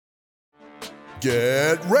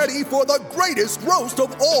Get ready for the greatest roast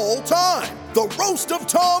of all time, the Roast of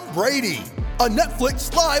Tom Brady, a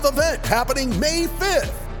Netflix live event happening May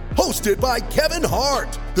 5th. Hosted by Kevin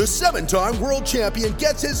Hart, the 7-time world champion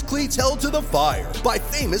gets his cleats held to the fire by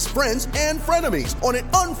famous friends and frenemies on an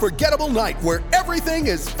unforgettable night where everything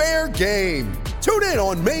is fair game. Tune in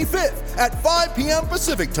on May 5th at 5 p.m.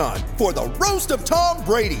 Pacific time for the Roast of Tom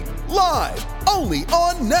Brady, live only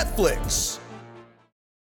on Netflix.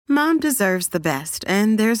 Mom deserves the best,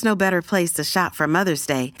 and there's no better place to shop for Mother's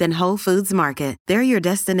Day than Whole Foods Market. They're your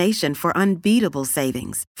destination for unbeatable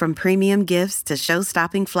savings, from premium gifts to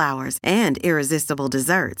show-stopping flowers and irresistible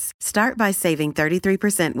desserts. Start by saving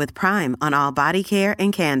 33% with Prime on all body care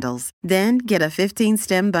and candles. Then get a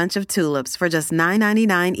 15-stem bunch of tulips for just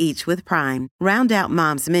 $9.99 each with Prime. Round out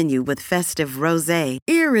Mom's menu with festive rosé,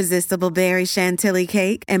 irresistible berry chantilly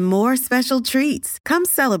cake, and more special treats. Come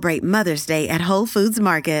celebrate Mother's Day at Whole Foods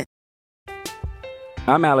Market.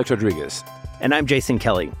 I'm Alex Rodriguez. And I'm Jason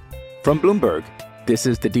Kelly. From Bloomberg, this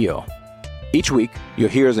is The Deal. Each week, you'll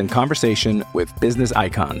hear us in conversation with business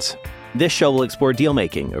icons. This show will explore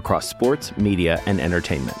deal-making across sports, media, and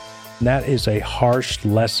entertainment. That is a harsh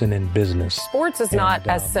lesson in business. Sports is not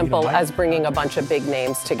as simple as bringing a bunch of big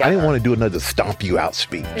names together. I didn't want to do another stomp you out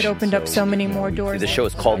speech. It opened up so many more doors. The show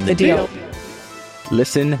is called The Deal.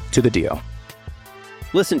 Listen to The Deal.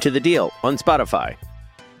 Listen to The Deal on Spotify.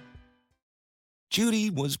 Judy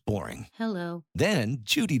was boring. Hello. Then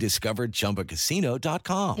Judy discovered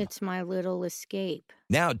ChumbaCasino.com. It's my little escape.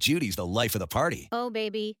 Now Judy's the life of the party. Oh,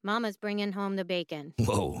 baby, mama's bringing home the bacon.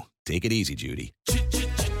 Whoa, take it easy, Judy.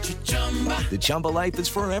 The Chumba life is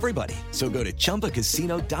for everybody. So go to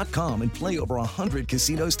ChumbaCasino.com and play over 100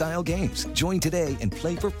 casino-style games. Join today and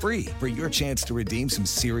play for free for your chance to redeem some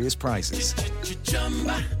serious prizes.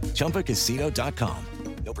 ChumbaCasino.com.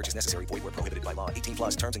 No purchase necessary. Void where prohibited by law.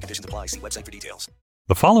 18+ terms and conditions apply. See website for details.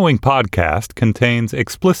 The following podcast contains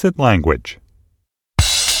explicit language.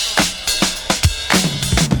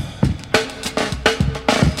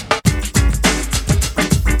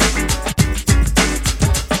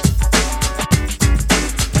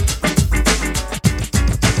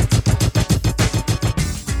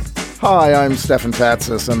 Hi, I'm Stefan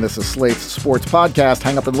Fatsis, and this is Slate's sports podcast,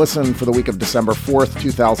 Hang Up and Listen, for the week of December 4th,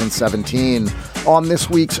 2017. On this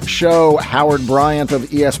week's show, Howard Bryant of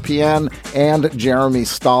ESPN and Jeremy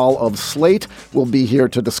Stahl of Slate will be here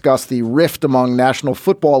to discuss the rift among National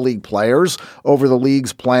Football League players over the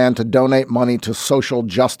league's plan to donate money to social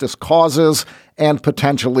justice causes and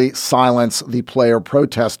potentially silence the player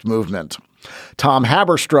protest movement. Tom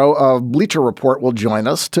Haberstroh of Bleacher Report will join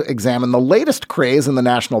us to examine the latest craze in the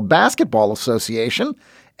National Basketball Association.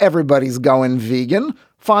 Everybody's going vegan.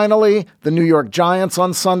 Finally, the New York Giants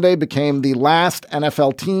on Sunday became the last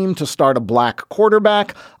NFL team to start a black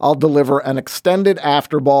quarterback. I'll deliver an extended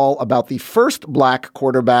afterball about the first black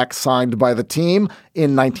quarterback signed by the team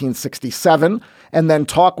in 1967. And then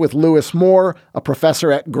talk with Lewis Moore, a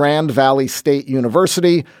professor at Grand Valley State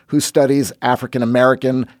University who studies African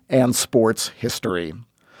American and sports history.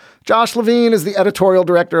 Josh Levine is the editorial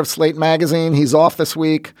director of Slate Magazine. He's off this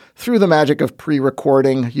week. Through the magic of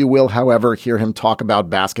pre-recording, you will, however, hear him talk about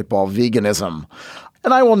basketball veganism.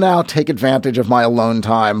 And I will now take advantage of my alone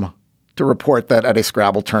time to report that at a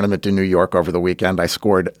Scrabble tournament in New York over the weekend, I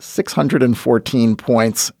scored 614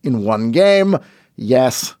 points in one game.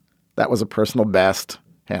 Yes, that was a personal best.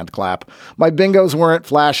 Hand clap. My bingos weren't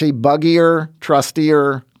flashy. Buggier,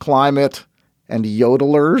 Trustier, Climate, and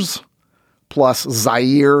Yodelers, plus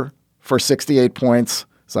Zaire for 68 points.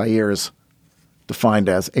 Zaire is defined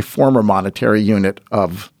as a former monetary unit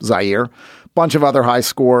of Zaire. Bunch of other high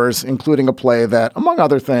scores, including a play that, among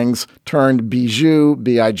other things, turned Bijou,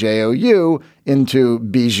 B-I-J-O-U, into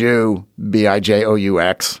Bijou,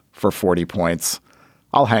 B-I-J-O-U-X for 40 points.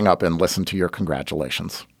 I'll hang up and listen to your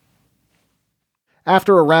congratulations.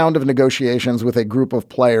 After a round of negotiations with a group of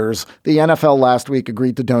players, the NFL last week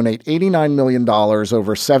agreed to donate $89 million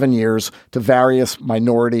over 7 years to various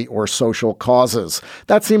minority or social causes.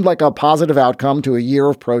 That seemed like a positive outcome to a year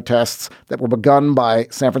of protests that were begun by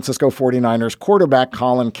San Francisco 49ers quarterback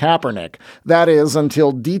Colin Kaepernick. That is,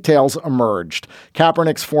 until details emerged.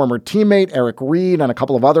 Kaepernick's former teammate Eric Reid and a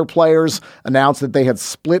couple of other players announced that they had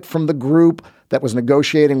split from the group that was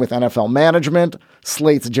negotiating with NFL management.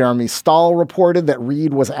 Slate's Jeremy Stahl reported that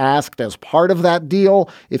Reid was asked as part of that deal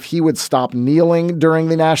if he would stop kneeling during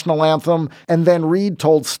the national anthem. And then Reid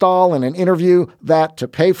told Stahl in an interview that to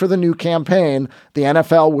pay for the new campaign, the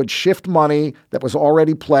NFL would shift money that was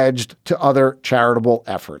already pledged to other charitable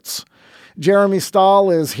efforts. Jeremy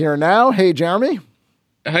Stahl is here now. Hey, Jeremy.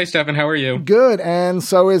 Hi, Stefan. How are you? Good. And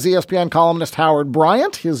so is ESPN columnist Howard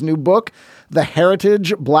Bryant. His new book, The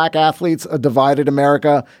Heritage, Black Athletes, A Divided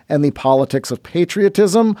America, and the Politics of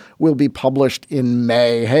Patriotism, will be published in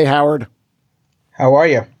May. Hey, Howard. How are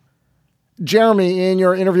you? Jeremy, in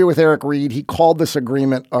your interview with Eric Reed, he called this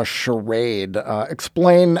agreement a charade.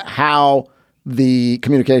 Explain how the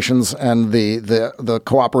communications and the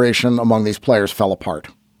cooperation among these players fell apart.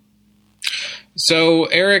 So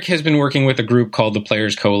Eric has been working with a group called the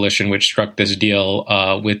Players Coalition, which struck this deal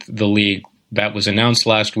with the league that was announced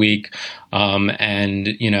last week.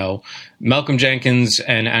 And, Malcolm Jenkins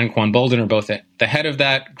and Anquan Boldin are both at the head of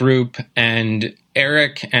that group. And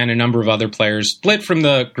Eric and a number of other players split from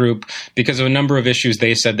the group because of a number of issues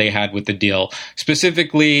they said they had with the deal.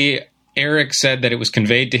 Specifically, Eric said that it was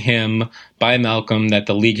conveyed to him by Malcolm, that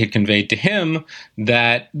the league had conveyed to him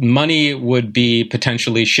that money would be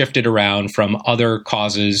potentially shifted around from other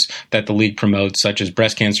causes that the league promotes, such as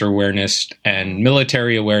breast cancer awareness and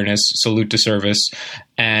military awareness, salute to service,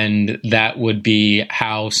 and that would be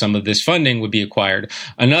how some of this funding would be acquired.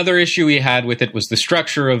 Another issue he had with it was the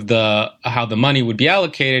structure of how the money would be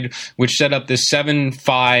allocated, which set up this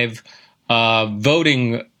 7-5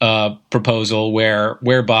 voting proposal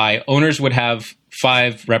whereby owners would have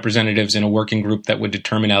 5 representatives in a working group that would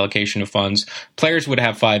determine allocation of funds. Players would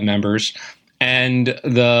have 5 members, and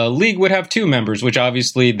the league would have 2 members, which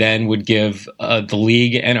obviously then would give the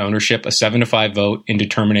league and ownership a 7-5 vote in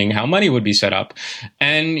determining how money would be set up.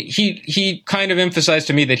 And he kind of emphasized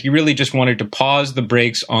to me that he really just wanted to pause the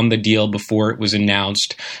brakes on the deal before it was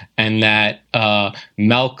announced, and that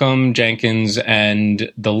Malcolm Jenkins and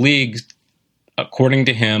the league, according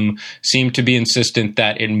to him, seemed to be insistent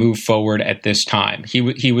that it move forward at this time.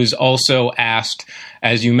 He was also asked,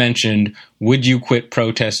 as you mentioned, would you quit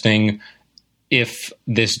protesting if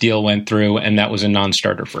this deal went through? And that was a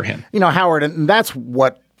non-starter for him. Howard, and that's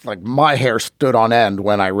what, my hair stood on end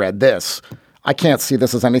when I read this. I can't see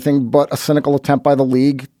this as anything but a cynical attempt by the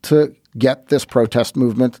league to get this protest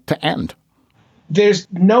movement to end. There's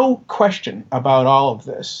no question about all of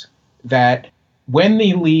this that when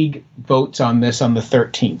the league votes on this on the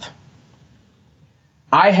 13th,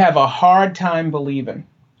 I have a hard time believing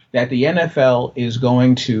that the NFL is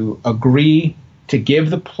going to agree to give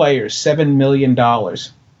the players $7 million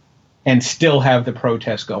and still have the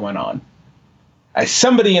protest going on.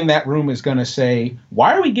 Somebody in that room is going to say,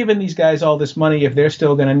 "Why are we giving these guys all this money if they're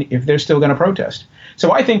still going to protest?"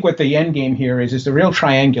 So I think what the end game here is a real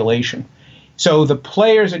triangulation. So the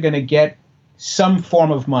players are going to get some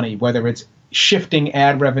form of money, whether it's shifting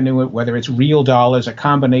ad revenue, whether it's real dollars, a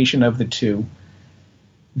combination of the two.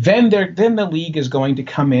 Then the league is going to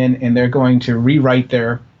come in and they're going to rewrite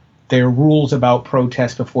their rules about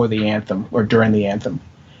protest before the anthem or during the anthem.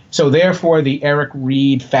 So therefore, the Eric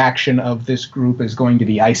Reed faction of this group is going to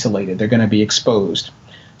be isolated. They're going to be exposed.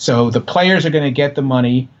 So the players are going to get the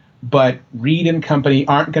money, but Reed and company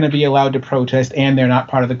aren't going to be allowed to protest, and they're not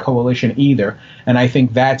part of the coalition either. And I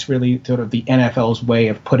think that's really sort of the NFL's way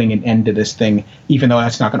of putting an end to this thing, even though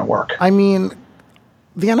that's not going to work. I mean,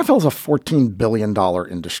 the NFL is a $14 billion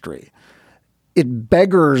industry. It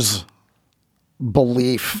beggars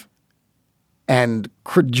belief and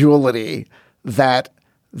credulity that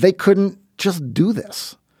they couldn't just do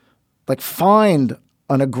this. Find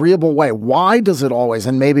an agreeable way. Why does it always,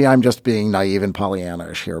 and maybe I'm just being naive and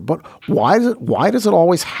Pollyanna-ish here, but why does it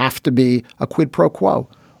always have to be a quid pro quo?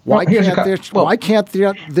 Why can't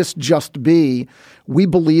this just be, we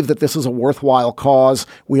believe that this is a worthwhile cause.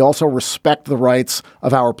 We also respect the rights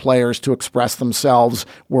of our players to express themselves.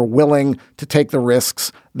 We're willing to take the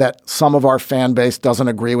risks that some of our fan base doesn't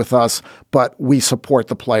agree with us, but we support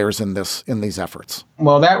the players in these efforts.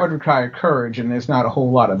 Well, that would require courage, and there's not a whole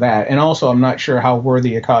lot of that. And also, I'm not sure how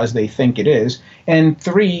worthy a cause they think it is. And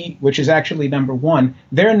 3, which is actually number 1,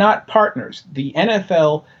 they're not partners. The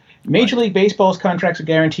NFL, Major League Baseball's contracts are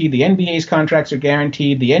guaranteed. The NBA's contracts are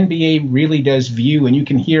guaranteed. The NBA really does view, and you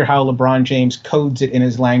can hear how LeBron James codes it in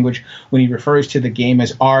his language when he refers to the game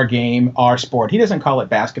as our game, our sport. He doesn't call it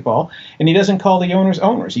basketball, and he doesn't call the owners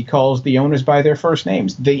owners. He calls the owners by their first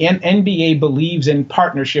names. The NBA believes in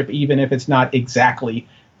partnership, even if it's not exactly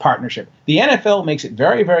partnership. The NFL makes it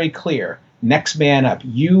very, very clear, next man up.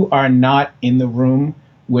 You are not in the room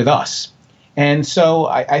with us. And so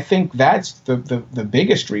I think that's the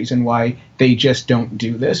biggest reason why they just don't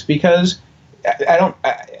do this, because I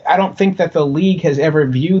don't think that the league has ever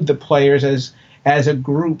viewed the players as a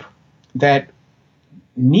group that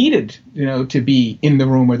needed, to be in the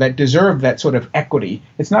room or that deserved that sort of equity.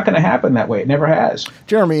 It's not going to happen that way. It never has.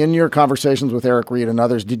 Jeremy, in your conversations with Eric Reid and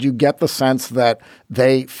others, did you get the sense that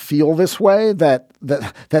they feel this way, that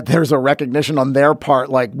there's a recognition on their part,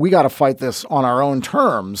 like, we got to fight this on our own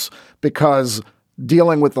terms because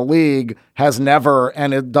dealing with the league has never,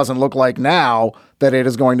 and it doesn't look like now, that it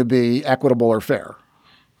is going to be equitable or fair?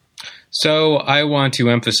 So I want to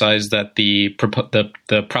emphasize that the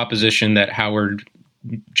proposition that Howard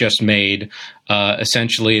just made,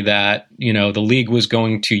 essentially that, the league was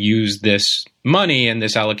going to use this money and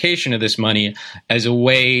this allocation of this money as a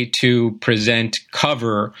way to present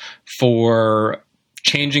cover for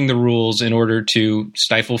changing the rules in order to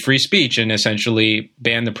stifle free speech and essentially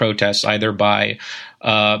ban the protests, either by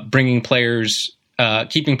keeping players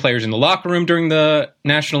in the locker room during the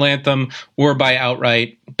national anthem or by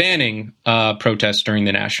outright banning protests during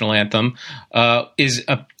the national anthem, is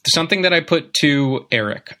something that I put to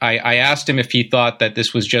Eric. I asked him if he thought that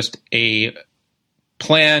this was just a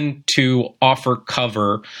plan to offer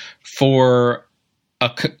cover for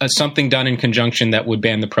something done in conjunction that would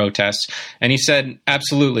ban the protests. And he said,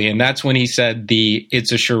 absolutely. And that's when he said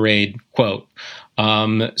 "it's a charade" quote.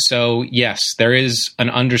 So yes, there is an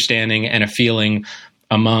understanding and a feeling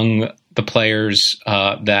among the players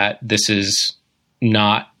that this is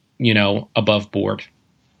not, above board.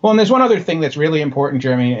 Well, and there's one other thing that's really important,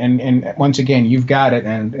 Jeremy, and once again, you've got it.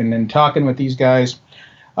 And in talking with these guys,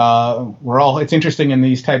 it's interesting in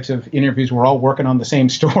these types of interviews, we're all working on the same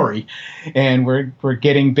story and we're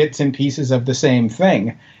getting bits and pieces of the same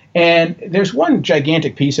thing. And there's one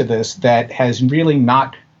gigantic piece of this that has really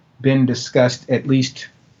not been discussed, at least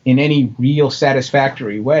in any real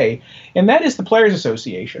satisfactory way, and that is the Players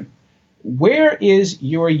Association. Where is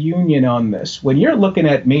your union on this? When you're looking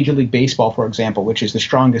at Major League Baseball, for example, which is the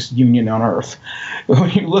strongest union on earth,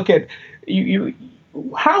 when you look at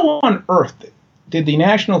how on earth did the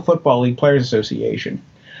National Football League Players Association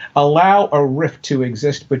allow a rift to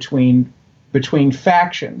exist between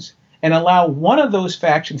factions and allow one of those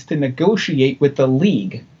factions to negotiate with the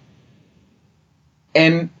league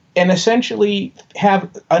and essentially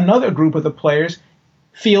have another group of the players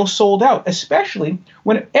feel sold out, especially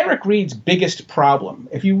when Eric Reid's biggest problem,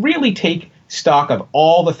 if you really take stock of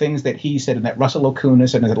all the things that he said and that Russell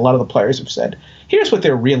Okunis and that a lot of the players have said, here's what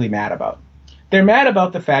they're really mad about. They're mad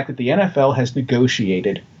about the fact that the NFL has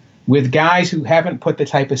negotiated with guys who haven't put the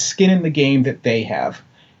type of skin in the game that they have.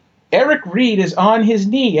 Eric Reid is on his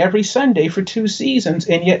knee every Sunday for 2 seasons,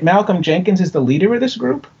 and yet Malcolm Jenkins is the leader of this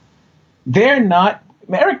group. They're not.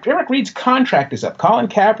 Eric Reid's contract is up. Colin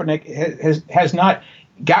Kaepernick has not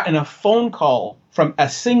gotten a phone call from a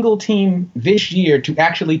single team this year to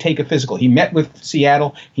actually take a physical. He met with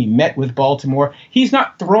Seattle. He met with Baltimore. He's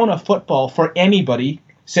not thrown a football for anybody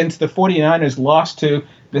since the 49ers lost to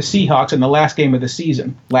the Seahawks in the last game of the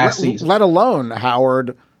season, season. Let alone,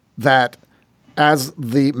 Howard, that as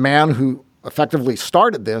the man who effectively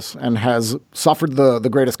started this and has suffered the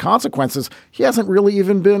greatest consequences, he hasn't really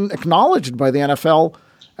even been acknowledged by the NFL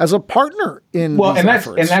as a partner in these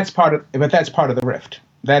efforts. That's part of the rift.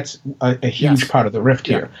 That's a huge part of the rift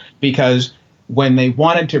here, because when they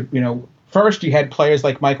wanted to, first you had players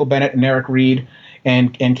like Michael Bennett and Eric Reid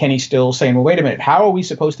and Kenny Stills saying, well, wait a minute, how are we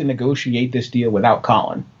supposed to negotiate this deal without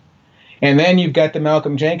Colin? And then you've got the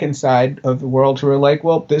Malcolm Jenkins side of the world who are like,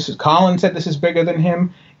 well, Colin said this is bigger than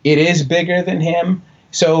him. It is bigger than him.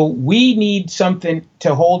 So we need something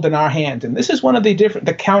to hold in our hands. And this is one of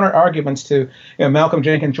the counter arguments to, Malcolm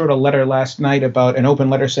Jenkins wrote a letter last night about an open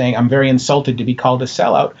letter saying, I'm very insulted to be called a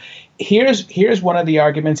sellout. Here's one of the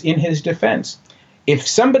arguments in his defense. If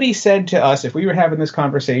somebody said to us, if we were having this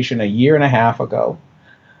conversation a year and a half ago,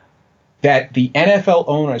 that the NFL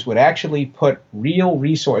owners would actually put real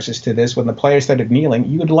resources to this when the players started kneeling,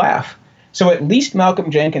 you would laugh. So at least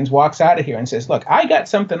Malcolm Jenkins walks out of here and says, look, I got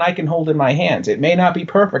something I can hold in my hands. It may not be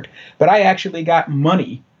perfect, but I actually got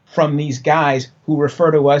money from these guys who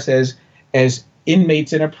refer to us as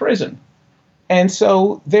inmates in a prison. And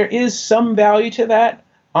so there is some value to that.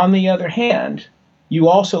 On the other hand, you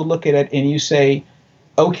also look at it and you say,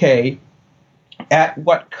 okay, at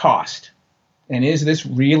what cost? And is this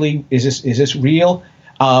real?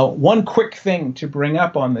 One quick thing to bring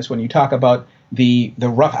up on this when you talk about the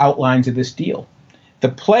rough outlines of this deal. The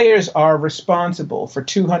players are responsible for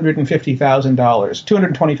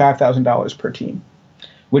 $225,000 per team,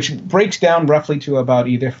 which breaks down roughly to about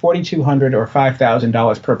either $4,200 or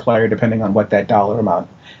 $5,000 per player, depending on what that dollar amount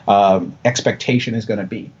expectation is going to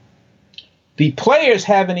be. The players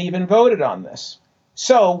haven't even voted on this.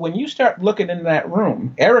 So when you start looking in that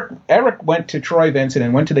room, Eric went to Troy Vincent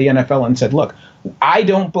and went to the NFL and said, look, I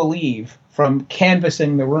don't believe from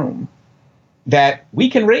canvassing the room that we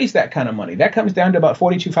can raise that kind of money. That comes down to about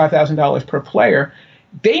 $45,000 per player.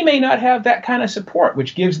 They may not have that kind of support,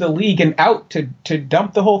 which gives the league an out to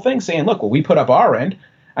dump the whole thing, saying, look, well, we put up our end.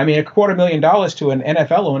 I mean, $250,000 to an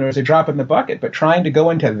NFL owner is a drop in the bucket, but trying to go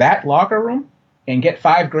into that locker room and get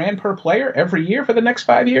 $5,000 per player every year for the next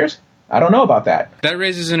 5 years, I don't know about that. That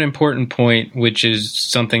raises an important point, which is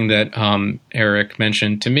something that Eric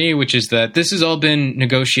mentioned to me, which is that this has all been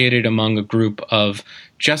negotiated among a group of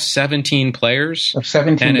just 17 players. Of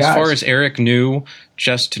 17 and guys. As far as Eric knew,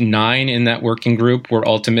 just 9 in that working group were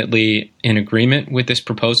ultimately in agreement with this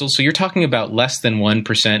proposal. So you're talking about less than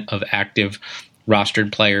 1% of active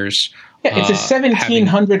rostered players. Yeah, it's a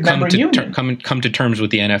 1,700 member union. Come to terms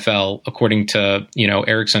with the NFL, according to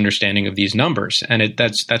Eric's understanding of these numbers, and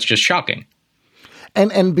that's just shocking.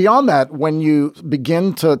 And beyond that, when you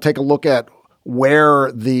begin to take a look at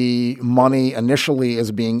where the money initially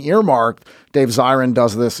is being earmarked, Dave Zirin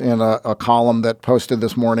does this in a column that posted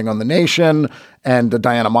this morning on The Nation, and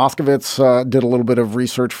Diana Moskovitz did a little bit of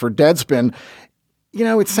research for Deadspin.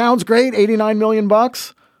 It sounds great, $89 million.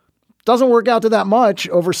 Doesn't work out to that much.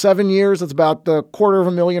 Over 7 years, it's about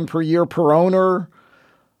 $250,000 per year per owner.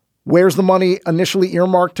 Where's the money initially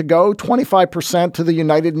earmarked to go? 25% to the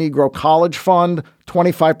United Negro College Fund,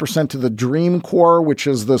 25% to the Dream Corps, which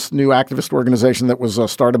is this new activist organization that was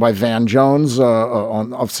started by Van Jones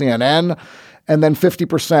of CNN, and then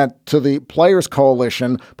 50% to the Players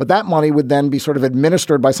Coalition. But that money would then be sort of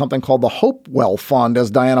administered by something called the Hopewell Fund, as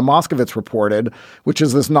Diana Moskovitz reported, which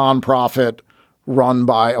is this nonprofit run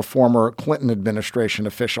by a former Clinton administration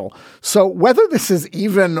official. So whether this is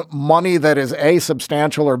even money that is A,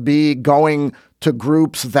 substantial, or B, going to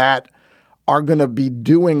groups that are going to be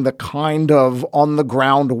doing the kind of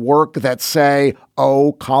on-the-ground work that, say,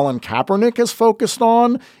 Colin Kaepernick is focused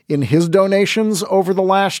on in his donations over the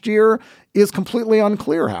last year is completely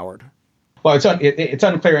unclear, Howard. Well, it's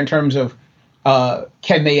unclear in terms of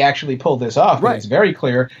can they actually pull this off? Right. It's very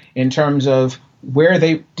clear in terms of where does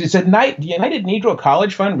the United Negro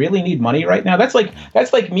College Fund really need money right now? That's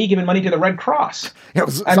like me giving money to the Red Cross.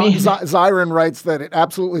 Zirin writes that it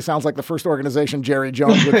absolutely sounds like the first organization Jerry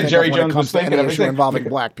Jones would think of when it comes to any issue involving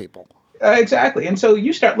black people. Exactly. And so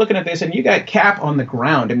you start looking at this and you got Cap on the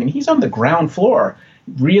ground. I mean, he's on the ground floor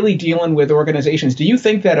really dealing with organizations. Do you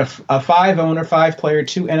think that a 5-owner, 5-player,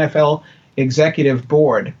 2 NFL executive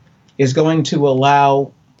board is going to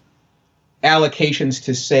allow allocations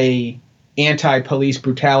to, say, anti-police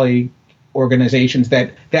brutality organizations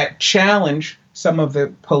that challenge some of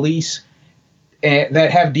the police that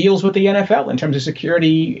have deals with the NFL in terms of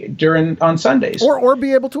security on Sundays, or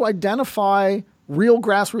be able to identify real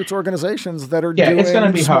grassroots organizations that are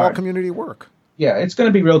doing small community work? Yeah, it's going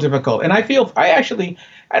to be real difficult. And I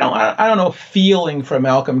don't know if feeling for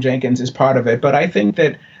Malcolm Jenkins is part of it, but I think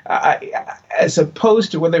that as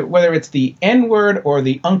opposed to whether it's the N-word or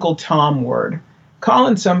the Uncle Tom word,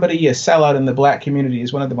 calling somebody a sellout in the black community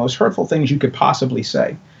is one of the most hurtful things you could possibly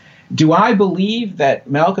say. Do I believe that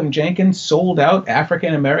Malcolm Jenkins sold out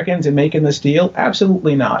African Americans in making this deal?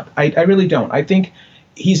 Absolutely not. I really don't. I think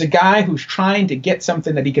he's a guy who's trying to get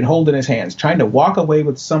something that he can hold in his hands, trying to walk away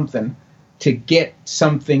with something to get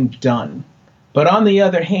something done. But on the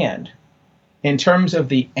other hand, in terms of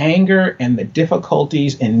the anger and the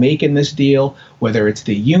difficulties in making this deal, whether it's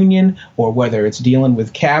the union or whether it's dealing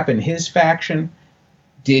with Cap and his faction,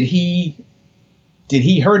 did he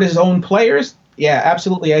hurt his own players? Yeah,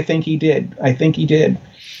 absolutely. I think he did.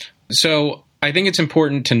 So I think it's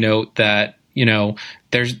important to note that,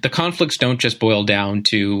 the conflicts don't just boil down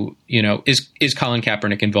to, is Colin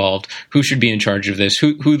Kaepernick involved? Who should be in charge of this?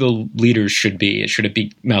 Who the leaders should be? Should it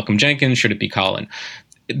be Malcolm Jenkins? Should it be Colin?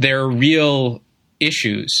 There are real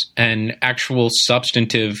issues and actual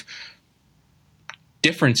substantive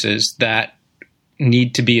differences that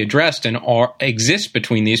need to be addressed and exist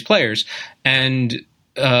between these players, and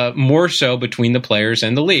more so between the players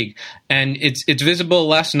and the league. And it's visible.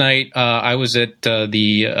 Last night, I was at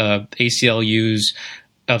the ACLU's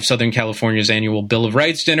of Southern California's annual Bill of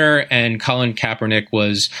Rights dinner, and Colin Kaepernick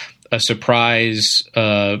was a surprise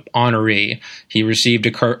honoree. He received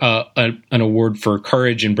an award for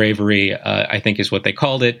courage and bravery, I think is what they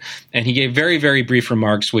called it. And he gave very, very brief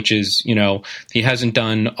remarks, which is, he hasn't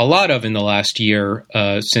done a lot of in the last year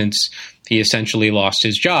since he essentially lost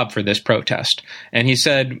his job for this protest. And he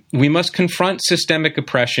said, "We must confront systemic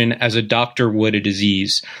oppression as a doctor would a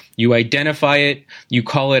disease. You identify it, you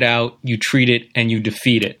call it out, you treat it, and you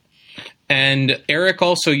defeat it." And Eric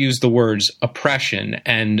also used the words oppression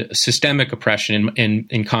and systemic oppression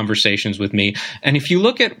in conversations with me. And if you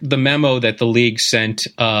look at the memo that the league sent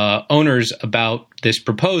owners about this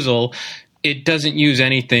proposal, it doesn't use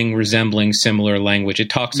anything resembling similar language. It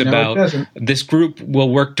talks about this group will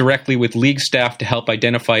work directly with league staff to help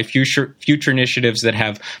identify future initiatives that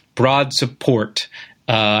have broad support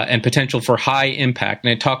and potential for high impact.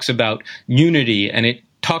 And it talks about unity, and it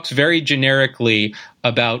talks very generically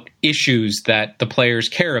about issues that the players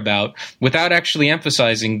care about without actually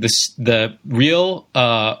emphasizing the real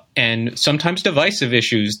and sometimes divisive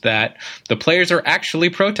issues that the players are actually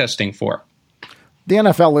protesting for. The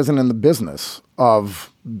NFL isn't in the business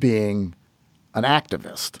of being an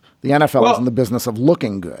activist. The NFL is in the business of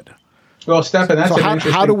looking good. Well, Stephen, that's an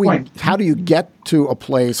interesting point. How do you get to a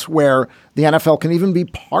place where the NFL can even be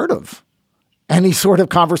part of any sort of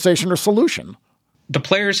conversation or solution? The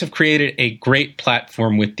players have created a great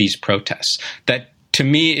platform with these protests that, to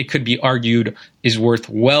me, it could be argued is worth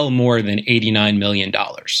well more than $89 million.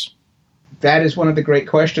 That is one of the great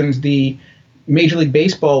questions. The Major League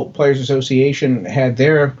Baseball Players Association had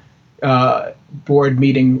their board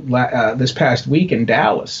meeting this past week in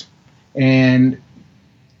Dallas, and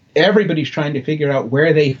everybody's trying to figure out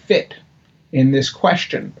where they fit in this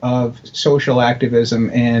question of social activism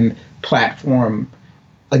and platform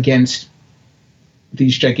against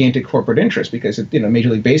these gigantic corporate interests, because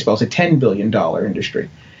Major League Baseball is a $10 billion industry.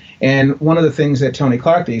 And one of the things that Tony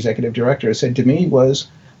Clark, the executive director, said to me was,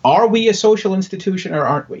 are we a social institution or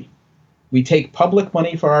aren't we? We take public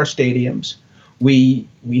money for our stadiums. We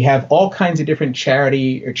have all kinds of different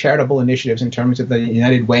charity or charitable initiatives in terms of the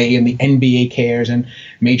United Way and the NBA Cares and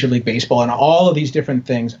Major League Baseball and all of these different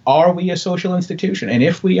things. Are we a social institution? And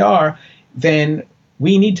if we are, then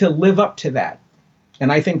we need to live up to that. And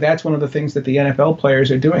I think that's one of the things that the NFL players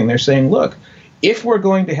are doing. They're saying, look, if we're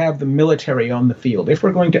going to have the military on the field, if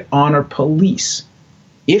we're going to honor police,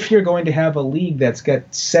 if you're going to have a league that's got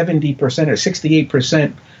 70% or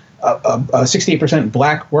 68%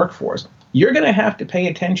 black workforce, you're going to have to pay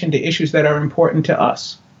attention to issues that are important to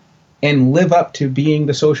us and live up to being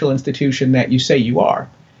the social institution that you say you are.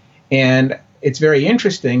 And it's very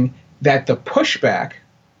interesting that the pushback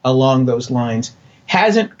along those lines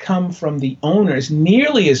hasn't come from the owners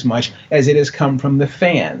nearly as much as it has come from the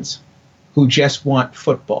fans who just want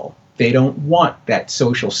football. They don't want that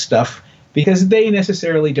social stuff because they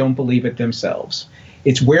necessarily don't believe it themselves.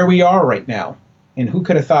 It's where we are right now. And who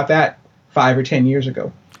could have thought that 5 or 10 years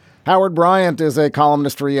ago? Howard Bryant is a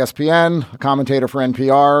columnist for ESPN, a commentator for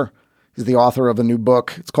NPR. He's the author of a new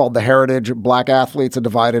book. It's called The Heritage, Black Athletes, A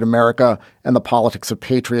Divided America, and the Politics of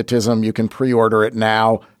Patriotism. You can pre-order it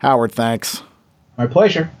now. Howard, thanks. My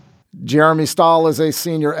pleasure. Jeremy Stahl is a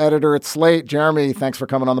senior editor at Slate. Jeremy, thanks for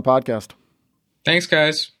coming on the podcast. Thanks,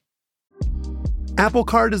 guys. Apple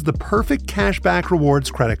Card is the perfect cashback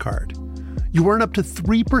rewards credit card. You earn up to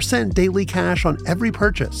 3% daily cash on every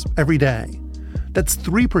purchase every day. That's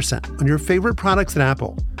 3% on your favorite products at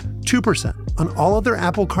Apple, 2% on all other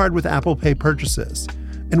Apple Card with Apple Pay purchases,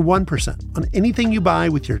 and 1% on anything you buy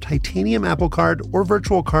with your titanium Apple Card or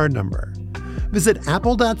virtual card number. Visit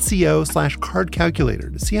apple.co/card calculator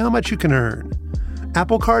to see how much you can earn.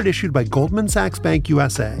 Apple Card issued by Goldman Sachs Bank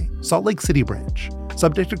USA, Salt Lake City branch.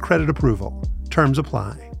 Subject to credit approval. Terms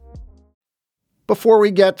apply. Before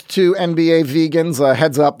we get to NBA vegans, a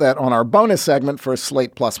heads up that on our bonus segment for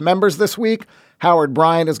Slate Plus members this week, Howard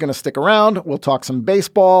Bryant is going to stick around. We'll talk some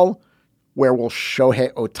baseball. Where will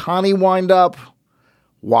Shohei Ohtani wind up?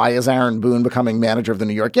 Why is Aaron Boone becoming manager of the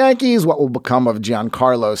New York Yankees? What will become of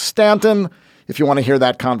Giancarlo Stanton? If you want to hear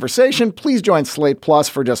that conversation, please join Slate Plus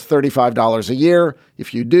for just $35 a year.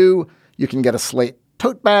 If you do, you can get a Slate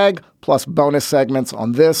tote bag plus bonus segments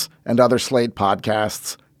on this and other Slate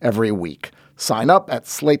podcasts every week. Sign up at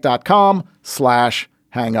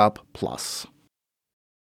slate.com/hangupplus.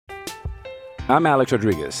 I'm Alex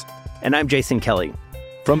Rodriguez. And I'm Jason Kelly.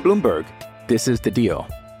 From Bloomberg, this is The Deal.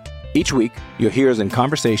 Each week, you'll hear us in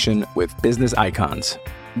conversation with business icons.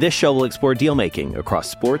 This show will explore deal-making across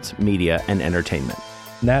sports, media, and entertainment.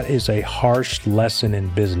 That is a harsh lesson in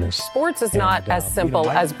business. Sports is not as simple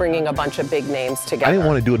as bringing a bunch of big names together. I didn't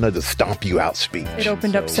want to do another stomp you out speech. It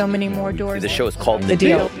opened up so many more doors. The show is called The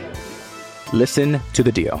Deal. Listen to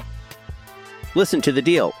The Deal. Listen to The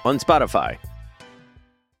Deal on Spotify.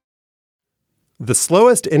 The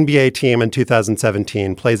slowest NBA team in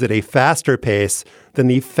 2017 plays at a faster pace than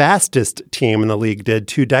the fastest team in the league did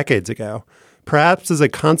 2 decades ago. Perhaps as a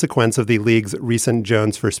consequence of the league's recent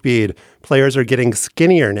Jones for Speed, players are getting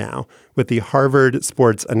skinnier now, with the Harvard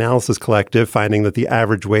Sports Analysis Collective finding that the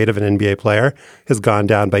average weight of an NBA player has gone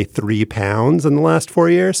down by 3 pounds in the last 4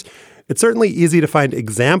 years. It's certainly easy to find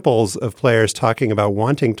examples of players talking about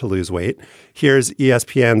wanting to lose weight. Here's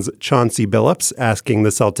ESPN's Chauncey Billups asking the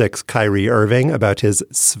Celtics' Kyrie Irving about his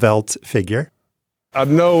svelte figure. I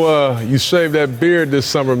know you shaved that beard this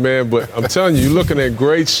summer, man, but I'm telling you, you're looking in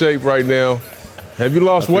great shape right now. Have you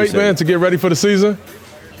lost weight, man, to get ready for the season?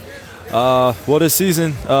 Well, this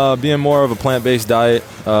season, being more of a plant-based diet,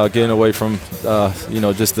 getting away from,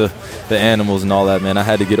 just the animals and all that, man. I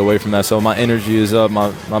had to get away from that. So my energy is up.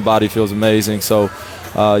 My body feels amazing. So,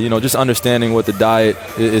 just understanding what the diet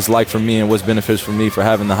is like for me and what's beneficial for me for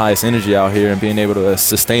having the highest energy out here and being able to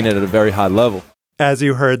sustain it at a very high level. As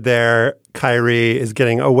you heard there, Kyrie is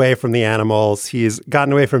getting away from the animals. He's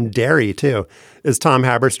gotten away from dairy, too. As Tom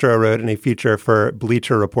Haberstroh wrote in a feature for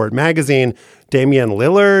Bleacher Report magazine, Damian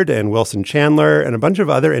Lillard and Wilson Chandler and a bunch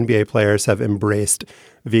of other NBA players have embraced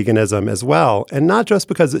veganism as well. And not just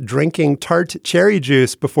because drinking tart cherry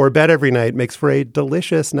juice before bed every night makes for a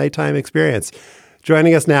delicious nighttime experience.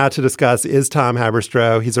 Joining us now to discuss is Tom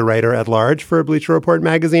Haberstroh. He's a writer at large for Bleacher Report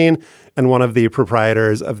magazine and one of the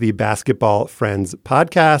proprietors of the Basketball Friends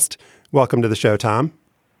podcast. Welcome to the show, Tom.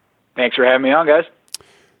 Thanks for having me on, guys.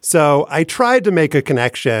 So I tried to make a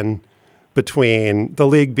connection between the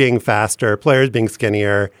league being faster, players being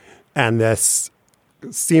skinnier, and this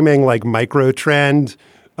seeming like micro trend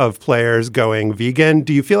of players going vegan.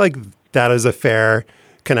 Do you feel like that is a fair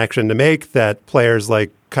connection to make, that players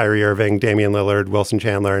like Kyrie Irving, Damian Lillard, Wilson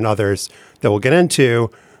Chandler, and others that we'll get into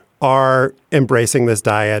are embracing this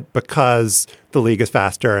diet because the league is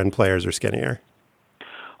faster and players are skinnier?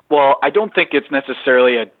 Well, I don't think it's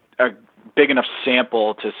necessarily a big enough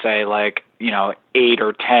sample to say 8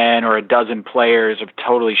 or 10 or a dozen players have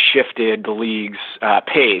totally shifted the league's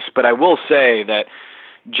pace. But I will say that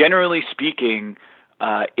generally speaking,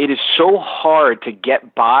 it is so hard to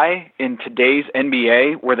get by in today's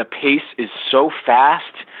NBA where the pace is so fast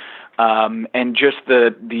and just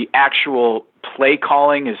the actual play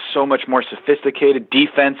calling is so much more sophisticated.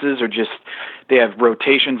 Defenses are they have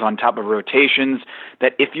rotations on top of rotations,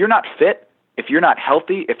 that if you're not fit, if you're not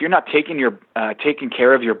healthy, if you're not taking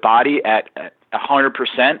care of your body at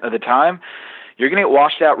 100% of the time, you're going to get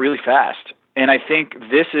washed out really fast. And I think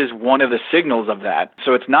this is one of the signals of that.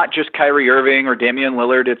 So it's not just Kyrie Irving or Damian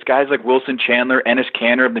Lillard. It's guys like Wilson Chandler, Enes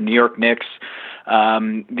Kanter of the New York Knicks.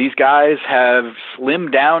 These guys have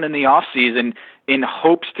slimmed down in the offseason in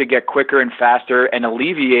hopes to get quicker and faster and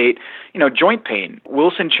alleviate, joint pain.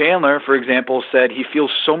 Wilson Chandler, for example, said he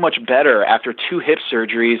feels so much better after 2 hip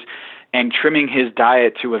surgeries and trimming his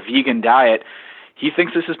diet to a vegan diet. He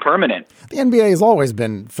thinks this is permanent. The NBA has always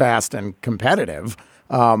been fast and competitive.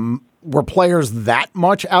 Were players that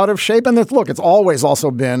much out of shape? And look, it's always also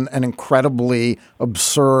been an incredibly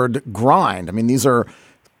absurd grind. I mean, these are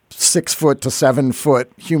 6 foot to 7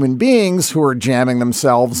 foot human beings who are jamming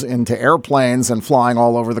themselves into airplanes and flying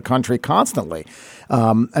all over the country constantly.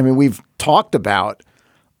 We've talked about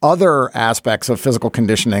other aspects of physical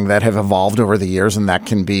conditioning that have evolved over the years, and that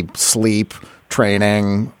can be sleep,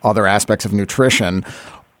 training, other aspects of nutrition.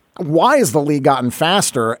 Why has the league gotten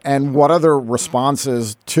faster, and what other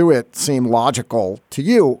responses to it seem logical to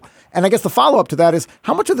you? And I guess the follow-up to that is,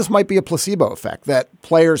 how much of this might be a placebo effect, that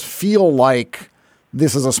players feel like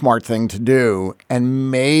this is a smart thing to do, and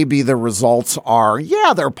maybe the results are,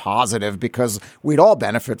 they're positive because we'd all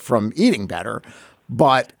benefit from eating better,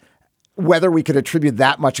 but whether we could attribute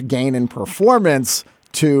that much gain in performance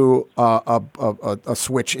to a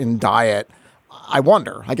switch in diet, I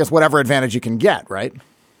wonder. I guess whatever advantage you can get, right?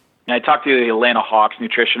 And I talked to the Atlanta Hawks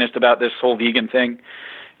nutritionist about this whole vegan thing,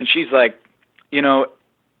 and she's like,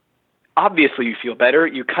 obviously you feel better.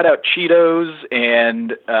 You cut out Cheetos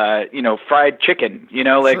and, fried chicken,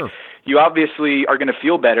 Sure. You obviously are going to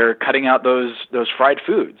feel better cutting out those fried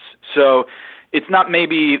foods. So it's not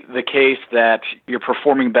maybe the case that you're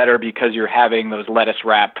performing better because you're having those lettuce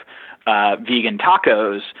wrap vegan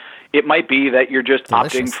tacos. It might be that you're just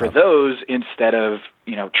opting for those instead of,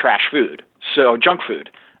 trash food, so junk food.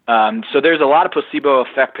 So there's a lot of placebo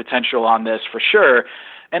effect potential on this for sure.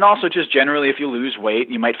 And also just generally, if you lose weight,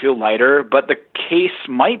 you might feel lighter. But the case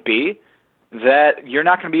might be that you're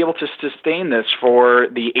not going to be able to sustain this for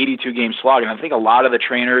the 82-game slog. And I think a lot of the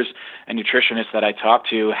trainers and nutritionists that I talked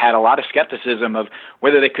to had a lot of skepticism of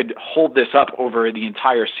whether they could hold this up over the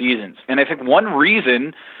entire seasons. And I think one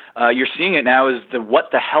reason you're seeing it now is the What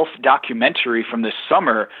the Health documentary from this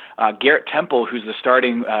summer. Garrett Temple, who's the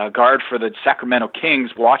starting guard for the Sacramento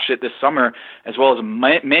Kings, watched it this summer, as well as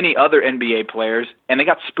many other NBA players, and they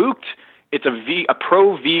got spooked. It's a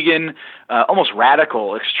pro-vegan, almost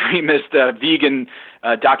radical, extremist vegan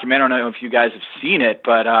documentary. I don't know if you guys have seen it,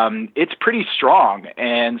 but it's pretty strong.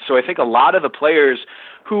 And so I think a lot of the players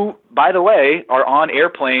who, by the way, are on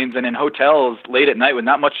airplanes and in hotels late at night with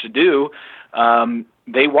not much to do.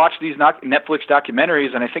 They watch these Netflix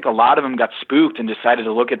documentaries, and I think a lot of them got spooked and decided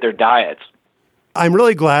to look at their diets. I'm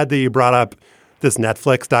really glad that you brought up this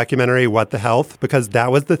Netflix documentary, What the Health, because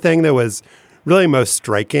that was the thing that was really most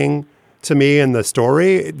striking to me in the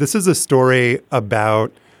story. This is a story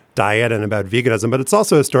about diet and about veganism, but it's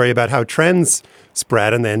also a story about how trends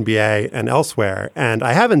spread in the NBA and elsewhere. And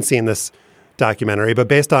I haven't seen this documentary, but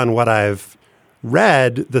based on what I've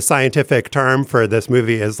read, the scientific term for this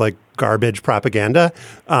movie is like garbage propaganda.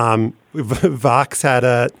 Vox had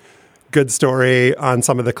a good story on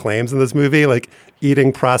some of the claims in this movie, like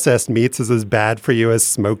eating processed meats is as bad for you as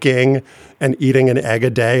smoking, and eating an egg a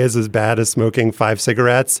day is as bad as smoking 5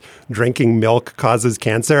 cigarettes. Drinking milk causes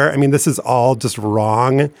cancer. I mean, this is all just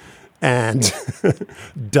wrong and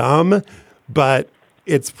dumb, but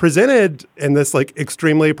it's presented in this like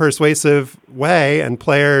extremely persuasive way, and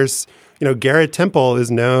players, you know, Garrett Temple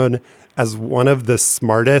is known as one of the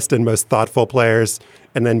smartest and most thoughtful players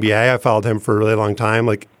in the NBA. I followed him for a really long time,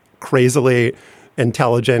 like crazily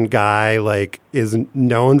intelligent guy, like is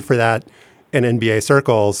known for that in NBA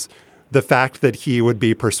circles. The fact that he would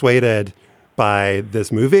be persuaded by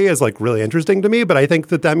this movie is like really interesting to me. But I think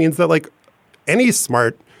that that means that like any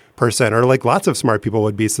smart person or like lots of smart people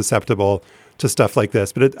would be susceptible to stuff like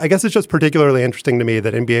this. But I guess it's just particularly interesting to me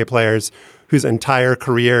that NBA players whose entire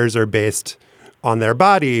careers are based on their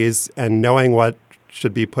bodies and knowing what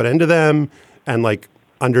should be put into them and like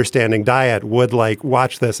understanding diet would like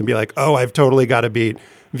watch this and be like, oh, I've totally got to be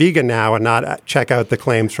vegan now and not check out the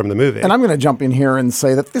claims from the movie. And I'm going to jump in here and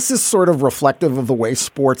say that this is sort of reflective of the way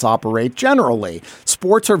sports operate generally.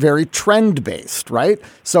 Sports are very trend-based, right?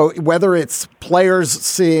 So whether it's players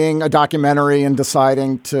seeing a documentary and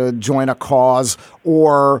deciding to join a cause,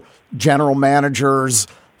 or general managers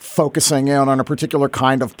focusing in on a particular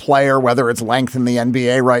kind of player, whether it's length in the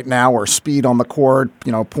NBA right now or speed on the court,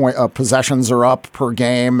 you know, possessions are up per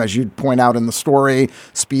game, as you point out in the story.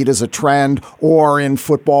 Speed is a trend. Or in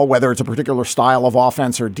football, whether it's a particular style of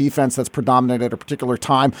offense or defense that's predominant at a particular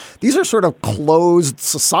time. These are sort of closed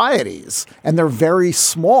societies, and they're very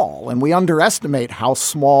small, and we underestimate how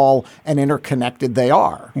small and interconnected they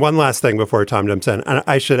are. One last thing before Tom jumps in. And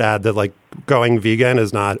I should add that like going vegan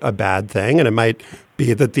is not a bad thing, and it might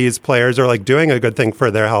be that these players are like doing a good thing for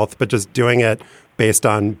their health, but just doing it based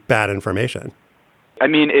on bad information. I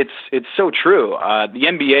mean, it's so true. The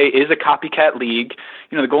NBA is a copycat league.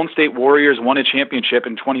 You know, the Golden State Warriors won a championship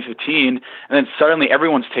in 2015, and then suddenly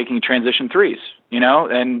everyone's taking transition threes, you know,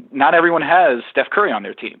 and not everyone has Steph Curry on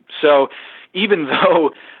their team. So even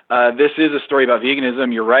though this is a story about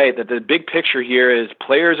veganism, you're right that the big picture here is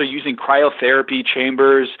players are using cryotherapy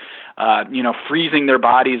chambers, freezing their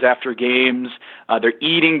bodies after games. They're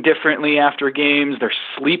eating differently after games. They're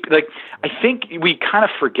sleeping. Like, I think we kind of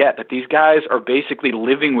forget that these guys are basically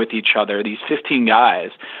living with each other. These 15 guys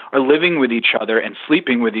are living with each other and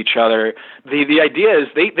sleeping with each other. The idea is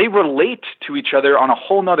they relate to each other on a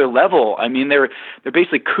whole nother level. I mean, they're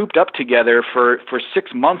basically cooped up together for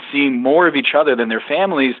 6 months, seeing more of each other than their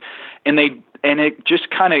families, and it just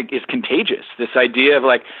kind of is contagious. This idea of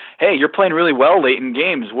like, hey, you're playing really well late in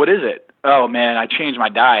games. What is it? Oh man, I changed my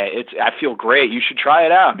diet. I feel great. You should try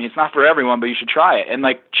it out. I mean, it's not for everyone, but you should try it. And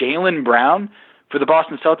like Jaylen Brown for the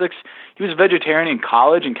Boston Celtics, he was a vegetarian in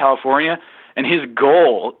college in California, and his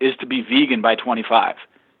goal is to be vegan by 25.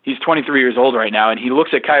 He's 23 years old right now, and he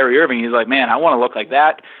looks at Kyrie Irving. He's like, man, I want to look like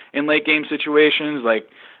that in late game situations. Like,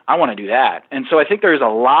 I want to do that. And so I think there's a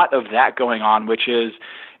lot of that going on, which is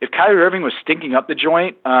if Kyrie Irving was stinking up the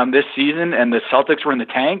joint this season and the Celtics were in the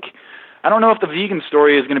tank, I don't know if the vegan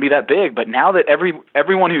story is going to be that big. But now that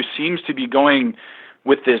everyone who seems to be going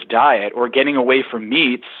with this diet or getting away from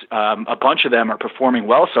meats, a bunch of them are performing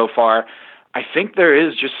well so far. I think there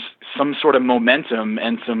is just some sort of momentum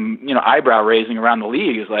and some, eyebrow raising around the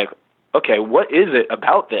league. Is like, okay, what is it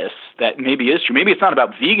about this that maybe is true? Maybe it's not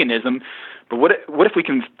about veganism, but what if we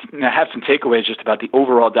can have some takeaways just about the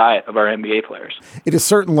overall diet of our NBA players? It is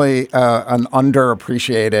certainly an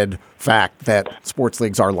underappreciated fact that sports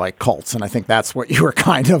leagues are like cults, and I think that's what you were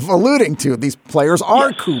kind of alluding to. These players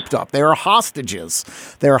are cooped up. They are hostages.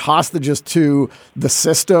 They are hostages to the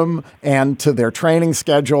system and to their training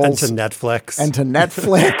schedules. And to Netflix.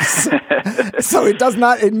 So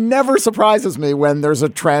it never surprises me when there's a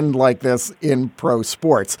trend like this in pro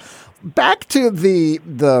sports. Back to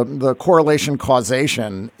the correlation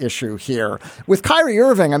causation issue here. With Kyrie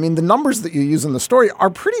Irving, I mean, the numbers that you use in the story are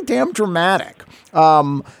pretty damn dramatic.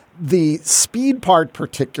 The speed part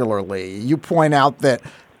particularly, you point out that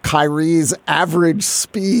Kyrie's average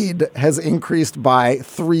speed has increased by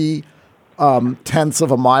 3 tenths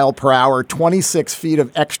of a mile per hour, 26 feet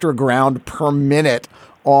of extra ground per minute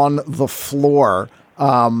on the floor.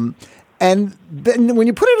 And then when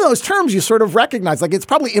you put it in those terms, you sort of recognize, like, it's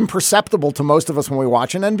probably imperceptible to most of us when we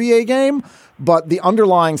watch an NBA game, but the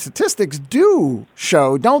underlying statistics do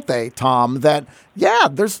show, don't they, Tom, that, yeah,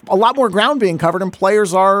 there's a lot more ground being covered and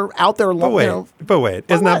players are out there. But wait,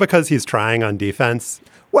 isn't that because he's trying on defense?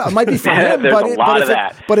 Well, it might be for him,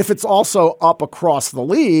 but if it's also up across the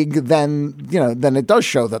league, then it does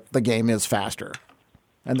show that the game is faster.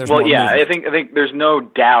 And there's I think there's no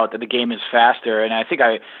doubt that the game is faster, and I think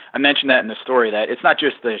I mentioned that in the story, that it's not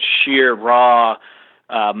just the sheer raw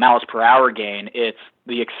miles per hour gain; it's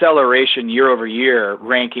the acceleration year over year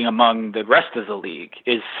ranking among the rest of the league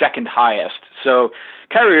is second highest. So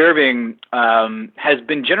Kyrie Irving has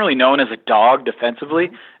been generally known as a dog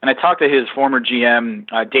defensively, and I talked to his former GM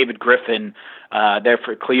David Griffin there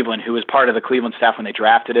for Cleveland, who was part of the Cleveland staff when they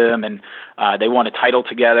drafted him, and they won a title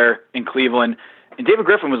together in Cleveland. And David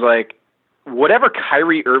Griffin was like, whatever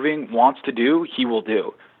Kyrie Irving wants to do, he will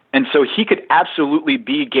do. And so he could absolutely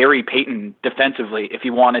be Gary Payton defensively if he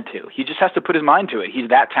wanted to. He just has to put his mind to it. He's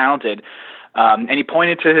that talented. And he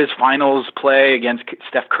pointed to his finals play against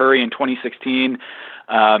Steph Curry in 2016.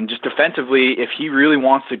 Just defensively, if he really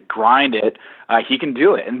wants to grind it, he can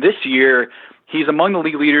do it. And this year, he's among the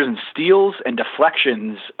league leaders in steals and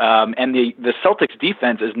deflections, and the Celtics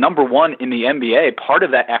defense is number one in the NBA. Part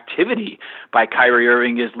of that activity by Kyrie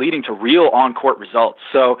Irving is leading to real on-court results.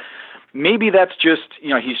 So maybe that's just,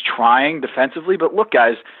 he's trying defensively, but look,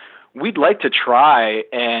 guys, we'd like to try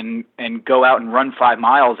and go out and run 5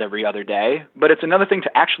 miles every other day, but it's another thing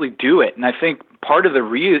to actually do it. And I think part of the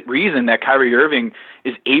reason that Kyrie Irving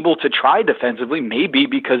is able to try defensively may be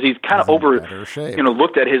because he's kind of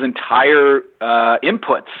looked at his entire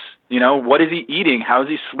inputs. What is he eating? How is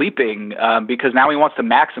he sleeping? Because now he wants to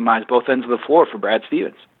maximize both ends of the floor for Brad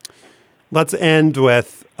Stevens. Let's end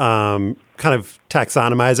with kind of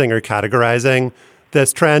taxonomizing or categorizing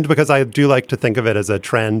this trend, because I do like to think of it as a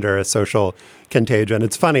trend or a social contagion.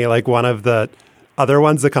 It's funny, like one of the other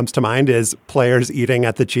ones that comes to mind is players eating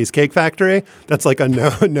at the Cheesecake Factory. That's like a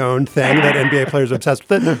known thing that NBA players are obsessed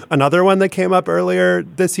with it. Another one that came up earlier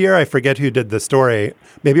this year, I forget who did the story.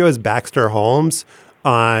 Maybe it was Baxter Holmes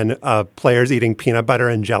on players eating peanut butter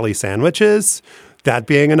and jelly sandwiches. That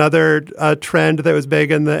being another trend that was big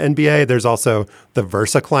in the NBA. There's also the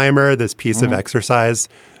Versa Climber, this piece of exercise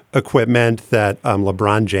equipment that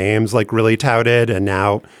LeBron James really touted, and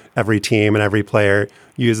now every team and every player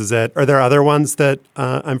uses it. Are there other ones that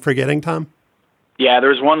I'm forgetting, Tom? Yeah,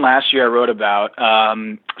 there's one last year I wrote about,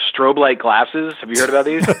 strobe light glasses. Have you heard about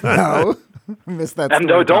these? No. I missed that. And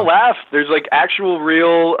don't laugh. There's actual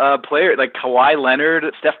real players like Kawhi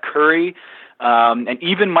Leonard, Steph Curry, and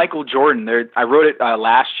even Michael Jordan. I wrote it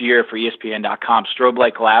last year for ESPN.com. Strobe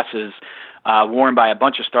light glasses worn by a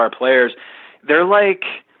bunch of star players. They're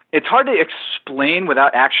it's hard to explain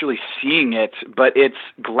without actually seeing it, but it's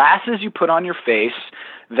glasses you put on your face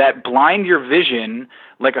that blind your vision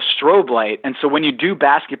like a strobe light. And so when you do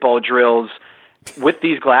basketball drills with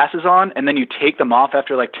these glasses on and then you take them off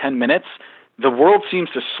after 10 minutes, the world seems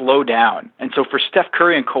to slow down. And so for Steph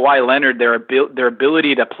Curry and Kawhi Leonard, their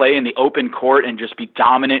ability to play in the open court and just be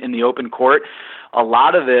dominant in the open court, a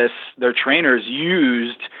lot of this, their trainers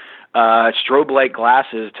used strobe light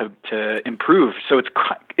glasses to improve. So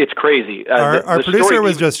it's crazy. Our producer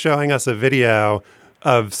was just showing us a video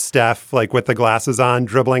of Steph with the glasses on,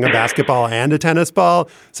 dribbling a basketball and a tennis ball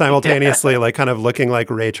simultaneously, kind of looking like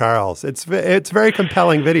Ray Charles. It's very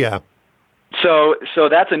compelling video. So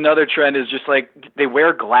that's another trend, is just they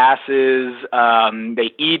wear glasses,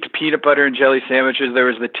 they eat peanut butter and jelly sandwiches. There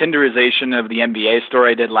was the Tinderization of the NBA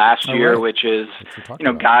story I did last year, which is,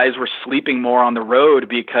 guys were sleeping more on the road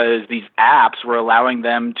because these apps were allowing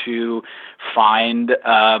them to find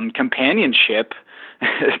companionship,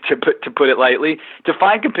 to put it lightly, to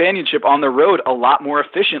find companionship on the road a lot more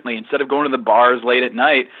efficiently. Instead of going to the bars late at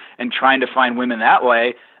night and trying to find women that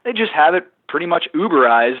way, they just have it pretty much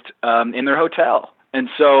Uberized in their hotel. And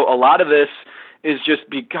so a lot of this is just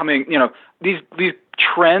becoming, these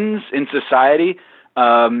trends in society,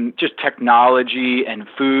 just technology and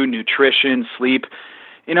food, nutrition, sleep.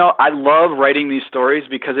 I love writing these stories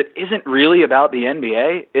because it isn't really about the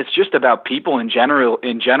NBA. It's just about people in general,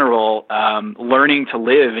 learning to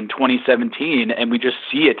live in 2017. And we just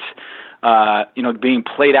see it, being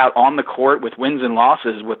played out on the court with wins and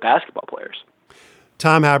losses with basketball players.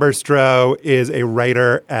 Tom Haberstroh is a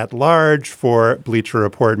writer at large for Bleacher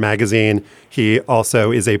Report magazine. He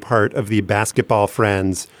also is a part of the Basketball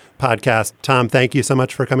Friends podcast. Tom, thank you so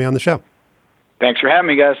much for coming on the show. Thanks for having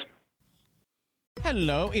me, guys.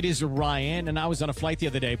 Hello, it is Ryan, and I was on a flight the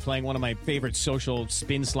other day playing one of my favorite social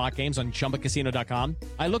spin slot games on ChumbaCasino.com.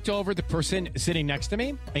 I looked over at the person sitting next to me,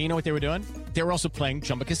 and you know what they were doing? They were also playing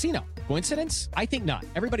Chumba Casino. Coincidence? I think not.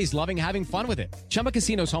 Everybody's loving having fun with it. Chumba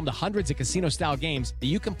Casino is home to hundreds of casino-style games that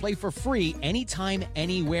you can play for free anytime,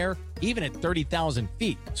 anywhere, even at 30,000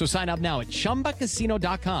 feet. So sign up now at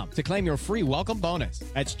ChumbaCasino.com to claim your free welcome bonus.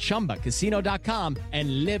 That's ChumbaCasino.com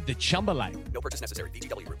and live the Chumba life. No purchase necessary.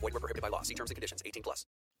 VGW. Void where prohibited by law. See terms and conditions. 18+.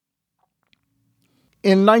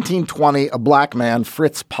 In 1920, a black man,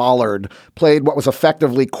 Fritz Pollard, played what was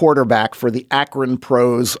effectively quarterback for the Akron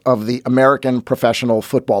Pros of the American Professional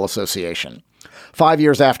Football Association. 5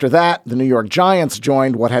 years after that, the New York Giants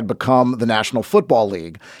joined what had become the National Football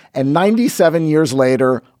League. And 97 years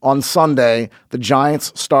later, on Sunday, the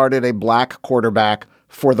Giants started a black quarterback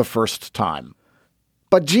for the first time.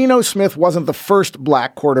 But Geno Smith wasn't the first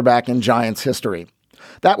black quarterback in Giants history.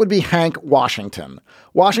 That would be Hank Washington.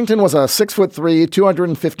 Washington was a 6'3",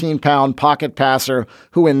 215-pound pocket passer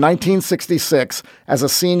who in 1966, as a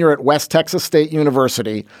senior at West Texas State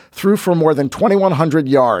University, threw for more than 2,100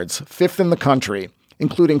 yards, fifth in the country,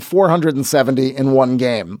 including 470 in one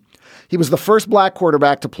game. He was the first black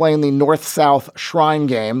quarterback to play in the North-South Shrine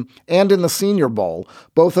Game and in the Senior Bowl,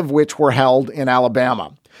 both of which were held in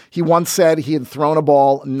Alabama. He once said he had thrown a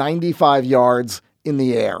ball 95 yards in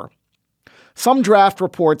the air. Some draft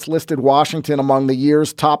reports listed Washington among the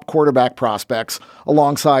year's top quarterback prospects,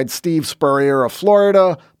 alongside Steve Spurrier of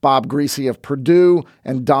Florida, Bob Griese of Purdue,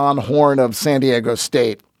 and Don Horn of San Diego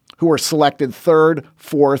State, who were selected 3rd,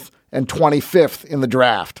 4th, and 25th in the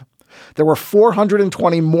draft. There were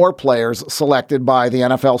 420 more players selected by the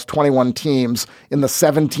NFL's 21 teams in the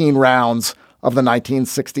 17 rounds of the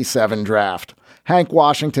 1967 draft. Hank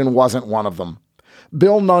Washington wasn't one of them.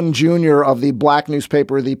 Bill Nunn Jr. of the black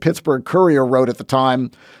newspaper The Pittsburgh Courier wrote at the time,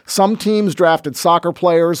 "Some teams drafted soccer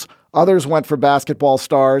players, others went for basketball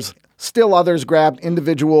stars, still others grabbed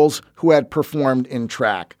individuals who had performed in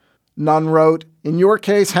track." Nunn wrote, "In your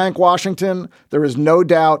case, Hank Washington, there is no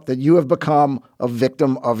doubt that you have become a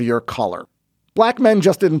victim of your color." Black men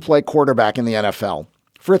just didn't play quarterback in the NFL.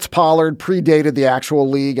 Fritz Pollard predated the actual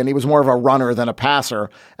league, and he was more of a runner than a passer,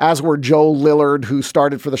 as were Joe Lillard, who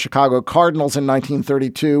started for the Chicago Cardinals in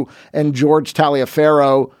 1932, and George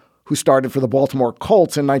Taliaferro, who started for the Baltimore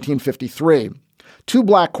Colts in 1953. 2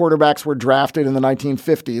 black quarterbacks were drafted in the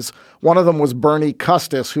 1950s. One of them was Bernie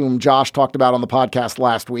Custis, whom Josh talked about on the podcast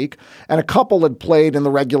last week, and a couple had played in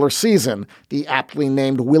the regular season. The aptly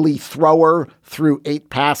named Willie Thrower threw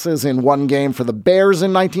 8 passes in one game for the Bears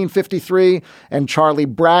in 1953, and Charlie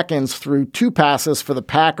Brackens threw 2 passes for the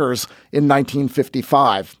Packers in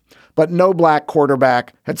 1955. But no black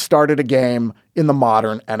quarterback had started a game in the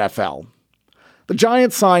modern NFL. The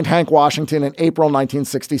Giants signed Hank Washington in April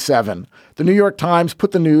 1967. The New York Times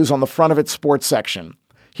put the news on the front of its sports section.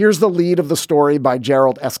 Here's the lead of the story by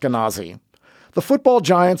Gerald Eskenazi. The football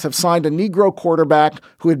Giants have signed a Negro quarterback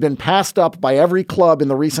who had been passed up by every club in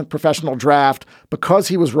the recent professional draft because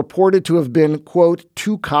he was reported to have been, quote,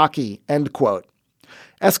 too cocky, end quote.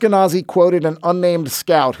 Eskenazi quoted an unnamed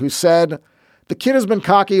scout who said, "The kid has been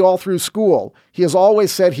cocky all through school. He has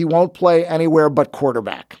always said he won't play anywhere but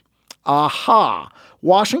quarterback." Aha!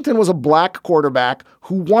 Washington was a black quarterback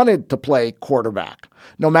who wanted to play quarterback.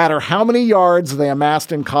 No matter how many yards they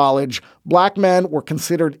amassed in college, black men were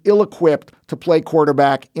considered ill-equipped to play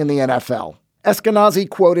quarterback in the NFL. Eskenazi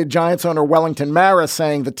quoted Giants owner Wellington Mara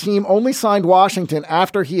saying the team only signed Washington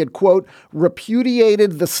after he had, quote,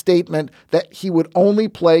 repudiated the statement that he would only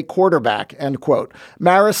play quarterback, end quote.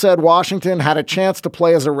 Mara said Washington had a chance to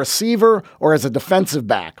play as a receiver or as a defensive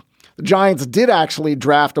back. The Giants did actually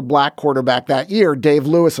draft a black quarterback that year, Dave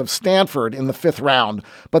Lewis of Stanford, in the 5th round,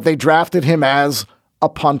 but they drafted him as a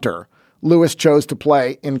punter. Lewis chose to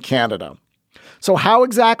play in Canada. So how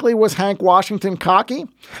exactly was Hank Washington cocky?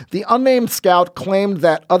 The unnamed scout claimed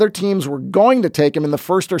that other teams were going to take him in the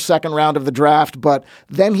 1st or 2nd round of the draft, but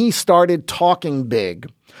then he started talking big.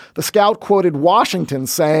 The scout quoted Washington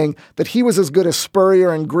saying that he was as good as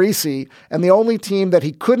Spurrier and Griese, and the only team that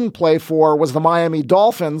he couldn't play for was the Miami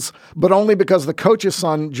Dolphins, but only because the coach's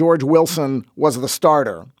son, George Wilson, was the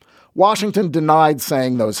starter. Washington denied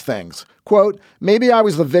saying those things. Quote, "Maybe I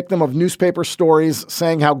was the victim of newspaper stories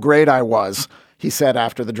saying how great I was," he said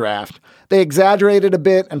after the draft. "They exaggerated a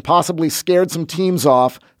bit and possibly scared some teams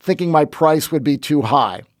off, thinking my price would be too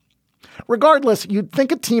high." Regardless, you'd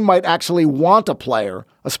think a team might actually want a player,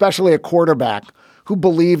 especially a quarterback, who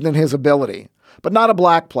believed in his ability. But not a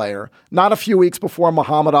black player, not a few weeks before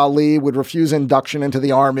Muhammad Ali would refuse induction into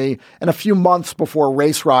the Army, and a few months before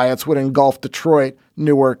race riots would engulf Detroit,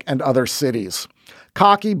 Newark, and other cities.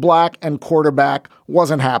 Cocky, black, and quarterback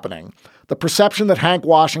wasn't happening. The perception that Hank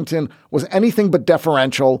Washington was anything but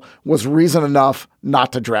deferential was reason enough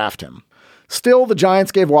not to draft him. Still, the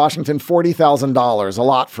Giants gave Washington $40,000, a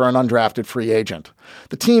lot for an undrafted free agent.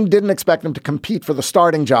 The team didn't expect him to compete for the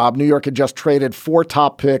starting job. New York had just traded 4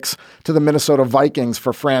 top picks to the Minnesota Vikings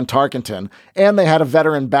for Fran Tarkenton, and they had a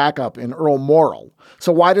veteran backup in Earl Morrall.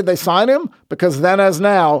 So why did they sign him? Because then as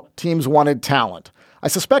now, teams wanted talent. I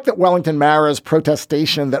suspect that Wellington Mara's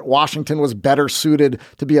protestation that Washington was better suited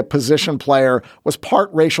to be a position player was part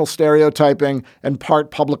racial stereotyping and part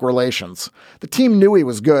public relations. The team knew he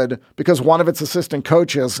was good because one of its assistant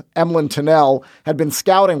coaches, Emlen Tunnell, had been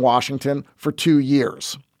scouting Washington for 2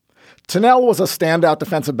 years. Tunnell was a standout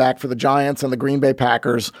defensive back for the Giants and the Green Bay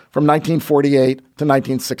Packers from 1948 to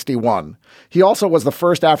 1961. He also was the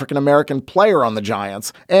first African-American player on the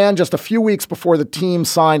Giants, and just a few weeks before the team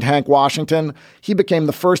signed Hank Washington, he became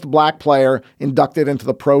the first black player inducted into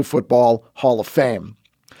the Pro Football Hall of Fame.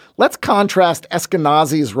 Let's contrast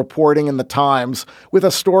Eskenazi's reporting in the Times with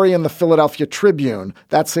a story in the Philadelphia Tribune,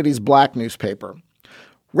 that city's black newspaper.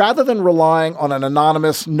 Rather than relying on an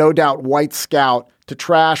anonymous, no doubt white scout to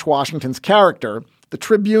trash Washington's character, the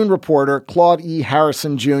Tribune reporter Claude E.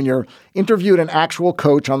 Harrison Jr. interviewed an actual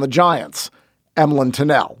coach on the Giants, Emlen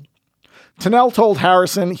Tunnell. Tunnell told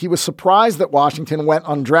Harrison he was surprised that Washington went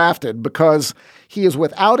undrafted because he is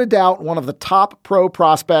without a doubt one of the top pro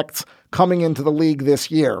prospects coming into the league this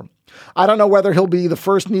year. I don't know whether he'll be the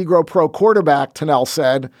first Negro pro quarterback, Tunnell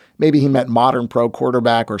said. Maybe he meant modern pro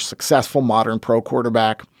quarterback or successful modern pro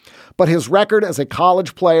quarterback. But his record as a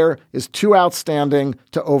college player is too outstanding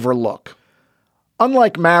to overlook.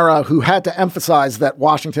 Unlike Mara, who had to emphasize that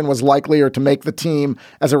Washington was likelier to make the team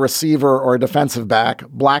as a receiver or a defensive back,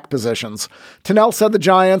 black positions, Tunnell said the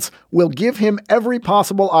Giants will give him every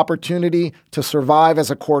possible opportunity to survive as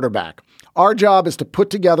a quarterback. Our job is to put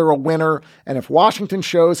together a winner, and if Washington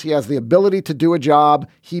shows he has the ability to do a job,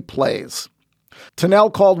 he plays.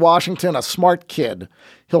 Tunnell called Washington a smart kid.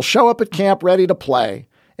 He'll show up at camp ready to play.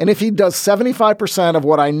 And if he does 75% of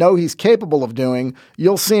what I know he's capable of doing,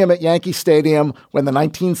 you'll see him at Yankee Stadium when the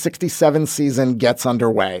 1967 season gets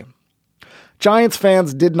underway. Giants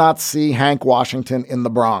fans did not see Hank Washington in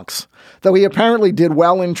the Bronx. Though he apparently did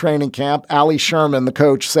well in training camp, Allie Sherman, the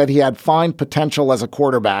coach, said he had fine potential as a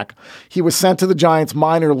quarterback. He was sent to the Giants'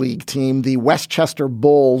 minor league team, the Westchester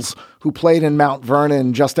Bulls, who played in Mount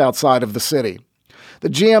Vernon just outside of the city. The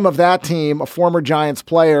GM of that team, a former Giants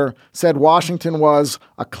player, said Washington was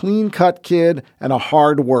a clean-cut kid and a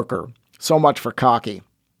hard worker. So much for cocky.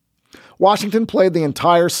 Washington played the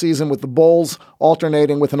entire season with the Bulls,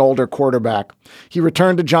 alternating with an older quarterback. He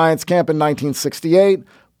returned to Giants camp in 1968,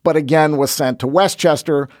 but again was sent to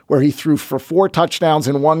Westchester, where he threw for 4 touchdowns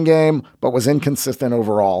in one game, but was inconsistent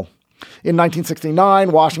overall. In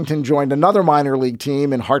 1969, Washington joined another minor league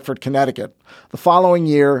team in Hartford, Connecticut. The following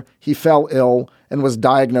year, he fell ill and was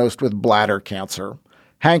diagnosed with bladder cancer.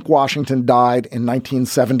 Hank Washington died in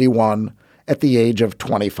 1971 at the age of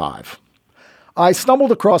 25. I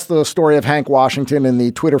stumbled across the story of Hank Washington in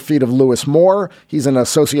the Twitter feed of Lewis Moore. He's an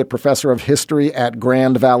associate professor of history at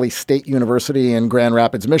Grand Valley State University in Grand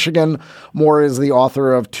Rapids, Michigan. Moore is the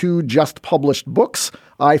author of 2 just-published books,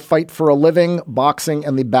 I Fight for a Living, Boxing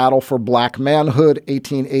and the Battle for Black Manhood,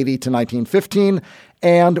 1880 to 1915,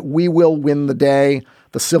 and We Will Win the Day,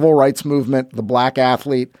 The Civil Rights Movement, The Black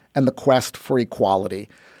Athlete, and the Quest for Equality.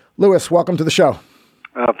 Lewis, welcome to the show.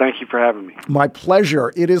 Thank you for having me. My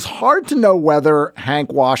pleasure. It is hard to know whether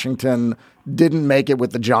Hank Washington didn't make it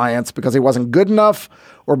with the Giants because he wasn't good enough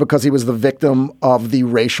or because he was the victim of the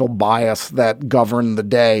racial bias that governed the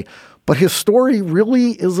day. But his story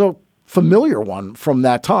really is a familiar one from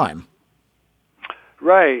that time.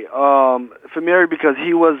 Right. Familiar because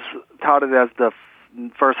he was touted as the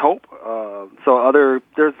first hope.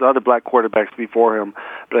 There's other black quarterbacks before him,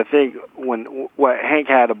 but I think what Hank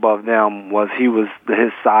had above them was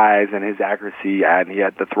his size and his accuracy, and he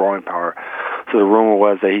had the throwing power. So the rumor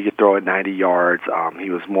was that he could throw at 90 yards. He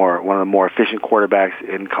was one of the more efficient quarterbacks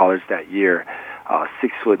in college that year.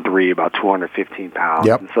 6'3", about 215 pounds.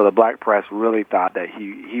 Yep. And so the black press really thought that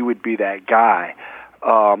he would be that guy.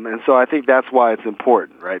 And so I think that's why it's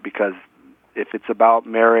important, right? Because if it's about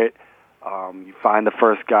merit, you find the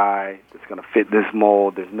first guy that's going to fit this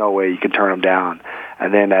mold. There's no way you can turn him down.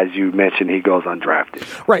 And then, as you mentioned, he goes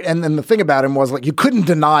undrafted. Right. And then the thing about him was, like, you couldn't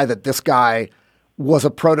deny that this guy was a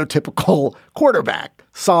prototypical quarterback.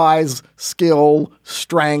 Size, skill,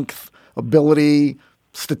 strength, ability,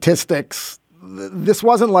 statistics. This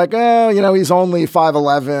wasn't like, he's only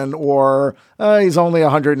 5'11", or he's only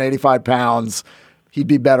 185 pounds. he'd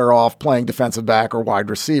be better off playing defensive back or wide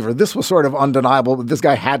receiver. This was sort of undeniable that this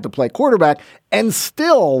guy had to play quarterback. And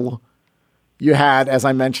still, you had, as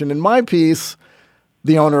I mentioned in my piece,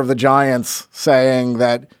 the owner of the Giants saying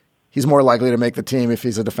that he's more likely to make the team if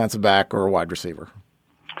he's a defensive back or a wide receiver.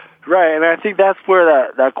 Right, and I think that's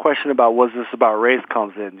where that question about was this about race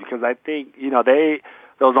comes in, because I think,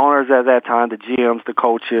 those owners at that time, the GMs, the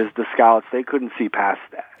coaches, the scouts, they couldn't see past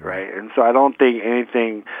that, right? And so I don't think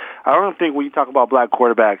when you talk about black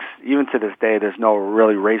quarterbacks, even to this day, there's no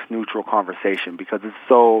really race-neutral conversation, because it's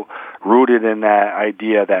so rooted in that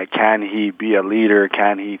idea that can he be a leader,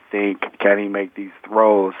 can he think, can he make these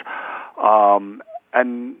throws?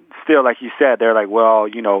 And still, like you said, they're like, well,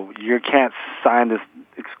 you can't sign this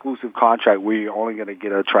exclusive contract where you're only going to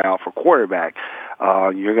get a tryout for quarterback.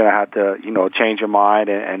 You're going to have to, change your mind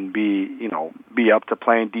and be up to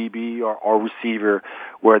playing DB or receiver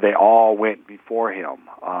where they all went before him.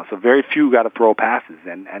 So very few got to throw passes,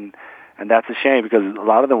 and that's a shame because a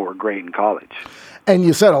lot of them were great in college. And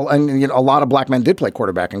you said, a lot of black men did play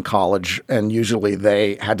quarterback in college, and usually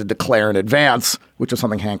they had to declare in advance, which is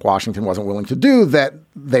something Hank Washington wasn't willing to do, that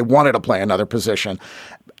they wanted to play another position.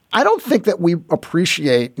 I don't think that we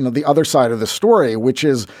appreciate, the other side of the story, which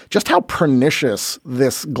is just how pernicious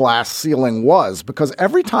this glass ceiling was, because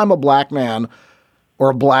every time a black man or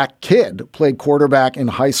a black kid played quarterback in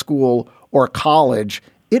high school or college,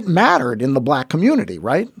 it mattered in the black community,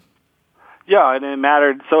 right? Yeah, and it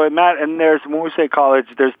mattered. So it mattered. And when we say college,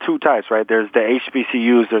 there's two types, right? There's the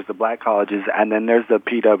HBCUs, there's the black colleges, and then there's the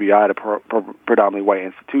PWI, the predominantly white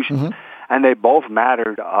institutions. Mm-hmm. And they both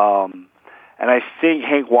mattered. And I think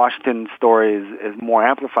Hank Washington's story is more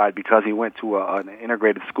amplified because he went to an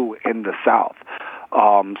integrated school in the South.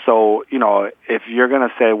 So, if you're going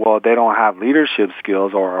to say, well, they don't have leadership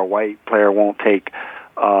skills or a white player won't take,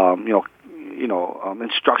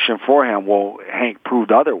 instruction for him, well, Hank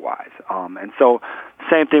proved otherwise. And so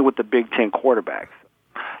same thing with the Big Ten quarterbacks.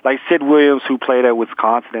 Like Sid Williams, who played at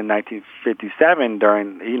Wisconsin in 1957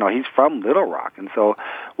 he's from Little Rock. And so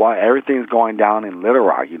while everything's going down in Little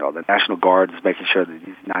Rock, the National Guard is making sure that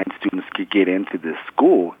these 9 students could get into this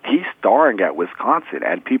school, he's starring at Wisconsin.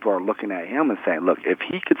 And people are looking at him and saying, look, if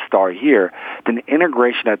he could star here, then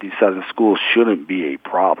integration at these southern schools shouldn't be a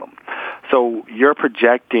problem. So you're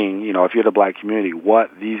projecting, if you're the black community, what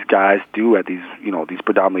these guys do at these, these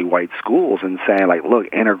predominantly white schools and saying, like, look,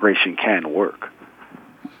 integration can work.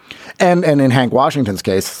 And in Hank Washington's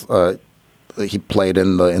case, he played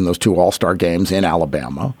in those 2 All-Star games in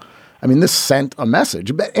Alabama. I mean, this sent a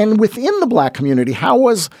message. And within the black community, how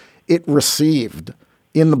was it received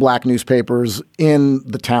in the black newspapers in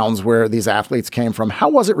the towns where these athletes came from? How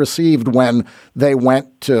was it received when they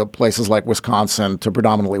went to places like Wisconsin, to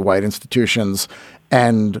predominantly white institutions,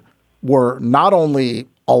 and were not only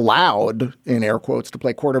allowed, in air quotes, to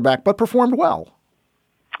play quarterback, but performed well?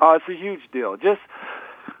 Oh, it's a huge deal. Just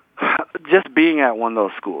being at one of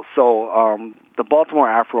those schools. So the Baltimore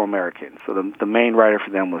Afro-Americans, so the main writer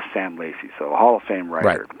for them was Sam Lacy, so a Hall of Fame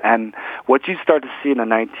writer. Right. And what you start to see in the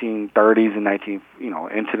 1930s and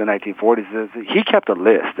into the 1940s is he kept a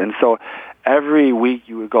list. And so every week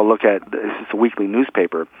you would go look at, it's a weekly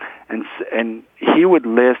newspaper, and he would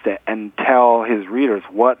list and tell his readers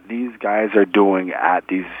what these guys are doing at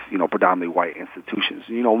these, predominantly white institutions,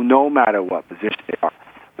 no matter what position they are.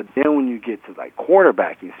 But then when you get to like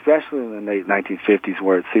quarterbacking, especially in the late 1950s,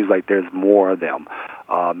 where it seems like there's more of them,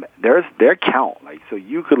 there's their count. Like, so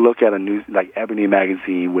you could look at a news, like Ebony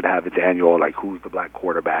magazine would have its annual, like, who's the black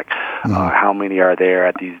quarterback, how many are there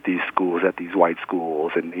at these schools, at these white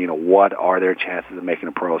schools, and what are their chances of making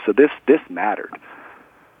a pro. So this mattered.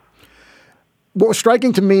 What was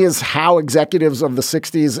striking to me is how executives of the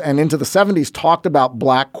 60s and into the 70s talked about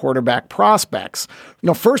black quarterback prospects.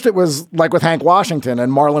 First it was like with Hank Washington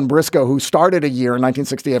and Marlon Briscoe, who started a year in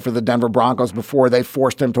 1968 for the Denver Broncos before they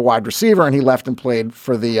forced him to wide receiver, and he left and played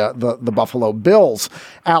for the Buffalo Bills.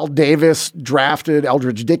 Al Davis drafted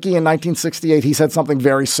Eldridge Dickey in 1968. He said something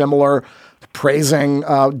very similar, praising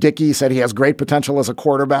Dickey, said he has great potential as a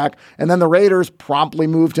quarterback. And then the Raiders promptly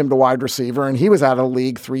moved him to wide receiver, and he was out of the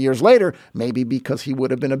league 3 years later, maybe because he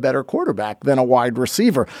would have been a better quarterback than a wide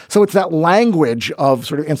receiver. So it's that language of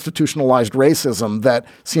sort of institutionalized racism that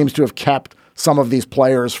seems to have kept some of these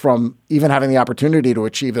players from even having the opportunity to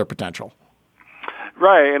achieve their potential.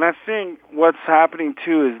 Right, and I think what's happening,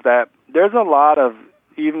 too, is that there's a lot of,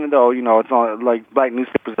 even though, it's on, like, black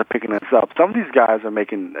newspapers are picking this up, some of these guys are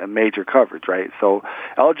making a major coverage, right? So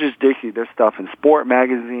Eldridge Dickey, there's stuff in Sport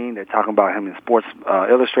magazine. They're talking about him in Sports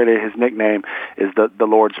Illustrated. His nickname is the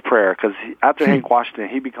Lord's Prayer, because after Hank Washington,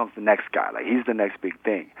 he becomes the next guy. Like, he's the next big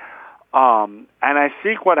thing. And I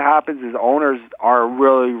think what happens is owners are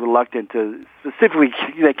really reluctant to specifically,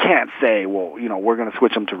 they can't say, well, we're going to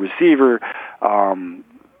switch them to receiver,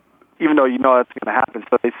 even though that's going to happen.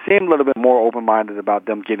 So they seem a little bit more open-minded about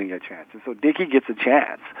them getting a chance. And so Dickey gets a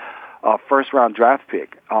chance, a first-round draft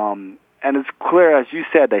pick. And it's clear, as you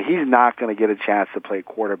said, that he's not going to get a chance to play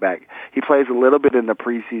quarterback. He plays a little bit in the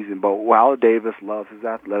preseason, but Al Davis loves his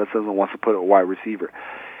athleticism and wants to put a wide receiver.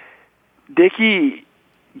 Dickey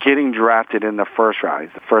getting drafted in the first round,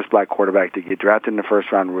 he's the first black quarterback to get drafted in the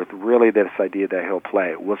first round with really this idea that he'll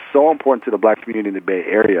play, was so important to the black community in the Bay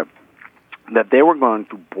Area that they were going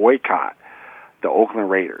to boycott the Oakland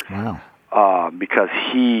Raiders. Wow. Because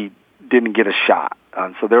he didn't get a shot.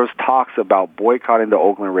 So there was talks about boycotting the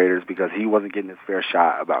Oakland Raiders because he wasn't getting his fair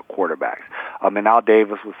shot about quarterbacks. And Al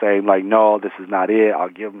Davis was saying, no, this is not it. I'll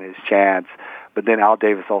give him his chance. But then Al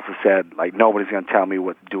Davis also said, nobody's going to tell me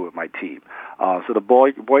what to do with my team. So the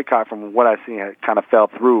boycott, from what I've seen, kind of fell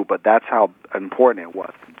through, but that's how important it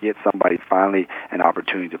was to get somebody finally an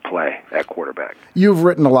opportunity to play at quarterback. You've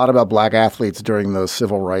written a lot about black athletes during the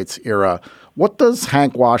civil rights era. What does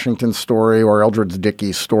Hank Washington's story or Eldridge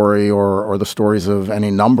Dickey's story or the stories of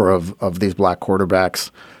any number of these black quarterbacks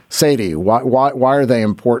say to you? Why are they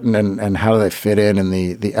important and how do they fit in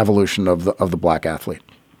the evolution of the black athlete?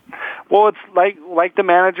 Well, it's like the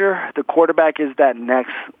manager. The quarterback is that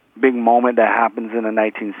next big moment that happens in the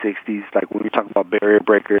 1960s, like when we talk about barrier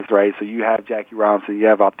breakers, right? So you have Jackie Robinson, you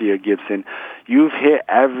have Althea Gibson. You've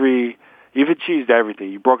achieved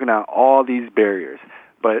everything. You've broken down all these barriers.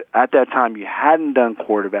 But at that time, you hadn't done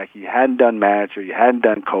quarterback, you hadn't done manager, you hadn't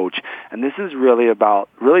done coach. And this is really about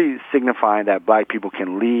signifying that black people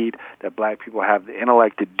can lead, that black people have the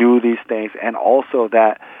intellect to do these things, and also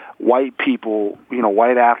that white people,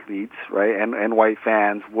 white athletes, right, and white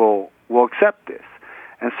fans will accept this.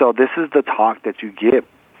 And so this is the talk that you get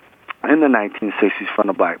in the 1960s from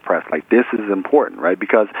the black press. This is important, right?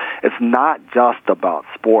 Because it's not just about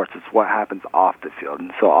sports. It's what happens off the field.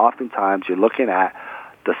 And so oftentimes you're looking at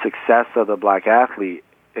the success of the black athlete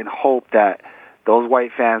in hope that those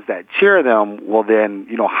white fans that cheer them will then,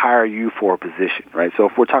 hire you for a position, right? So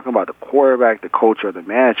if we're talking about the quarterback, the coach, or the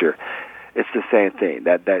manager, it's the same thing.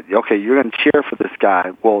 That okay, you're going to cheer for this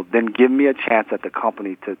guy. Well, then give me a chance at the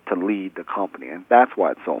company to lead the company, and that's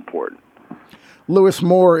why it's so important. Lewis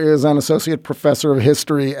Moore is an associate professor of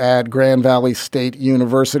history at Grand Valley State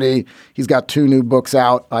University. He's got 2 new books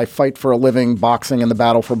out, I Fight for a Living, Boxing and the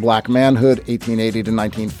Battle for Black Manhood, 1880 to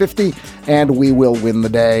 1950, and We Will Win the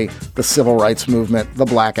Day, The Civil Rights Movement, The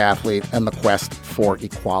Black Athlete, and the Quest for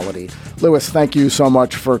Equality. Lewis, thank you so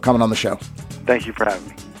much for coming on the show. Thank you for having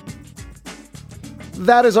me.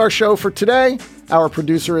 That is our show for today. Our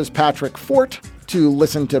producer is Patrick Fort. To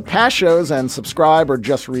listen to past shows and subscribe or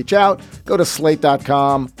just reach out, go to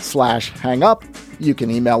slate.com/hangup. You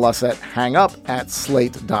can email us at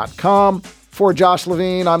hangup@slate.com. For Josh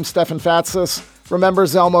Levine, I'm Stefan Fatsis. Remember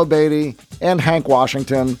Zelmo Beatty and Hank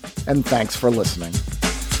Washington, and thanks for listening.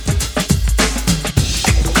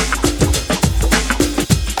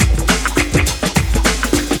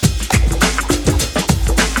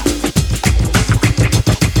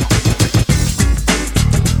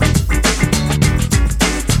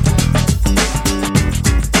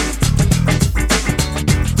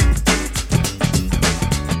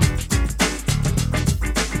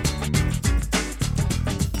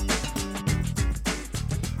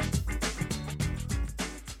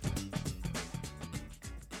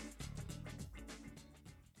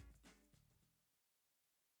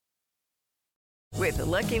 With the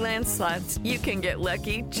Lucky Land Slots, you can get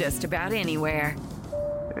lucky just about anywhere.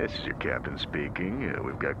 This is your captain speaking.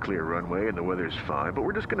 We've got clear runway and the weather's fine, but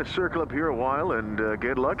we're just going to circle up here a while and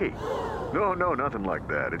get lucky. No, nothing like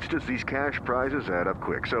that. It's just these cash prizes add up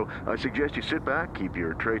quick. So I suggest you sit back, keep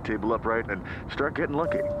your tray table upright, and start getting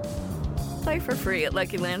lucky. Play for free at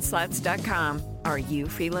LuckyLandSlots.com. Are you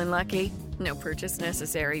feeling lucky? No purchase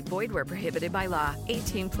necessary. Void where prohibited by law.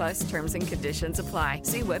 18+ terms and conditions apply.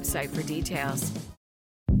 See website for details.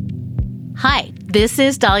 Hi, this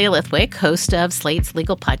is Dahlia Lithwick, host of Slate's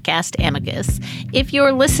legal podcast, Amicus. If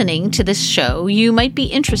you're listening to this show, you might be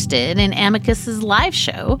interested in Amicus's live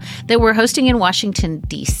show that we're hosting in Washington,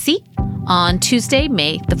 D.C. on Tuesday,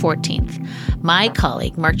 May the 14th. My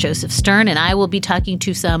colleague, Mark Joseph Stern, and I will be talking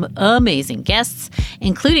to some amazing guests,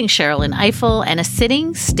 including Sherrilyn Ifill and a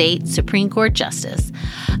sitting state Supreme Court justice,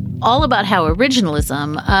 all about how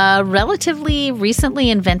originalism, a relatively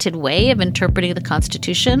recently invented way of interpreting the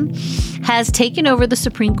Constitution, has taken over the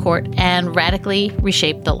Supreme Court and radically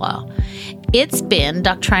reshaped the law. It's been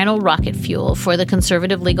doctrinal rocket fuel for the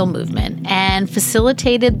conservative legal movement and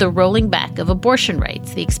facilitated the rolling back of abortion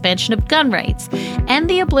rights, the expansion of gun rights, and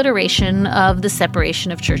the obliteration of the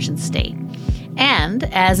separation of church and state. And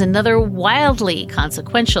as another wildly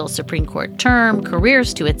consequential Supreme Court term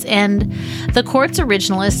careers to its end, the court's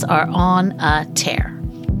originalists are on a tear.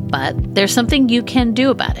 But there's something you can do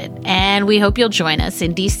about it, and we hope you'll join us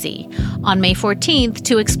in D.C. on May 14th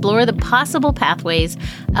to explore the possible pathways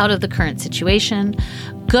out of the current situation.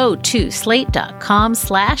 Go to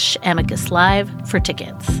slate.com/amicuslive for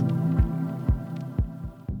tickets.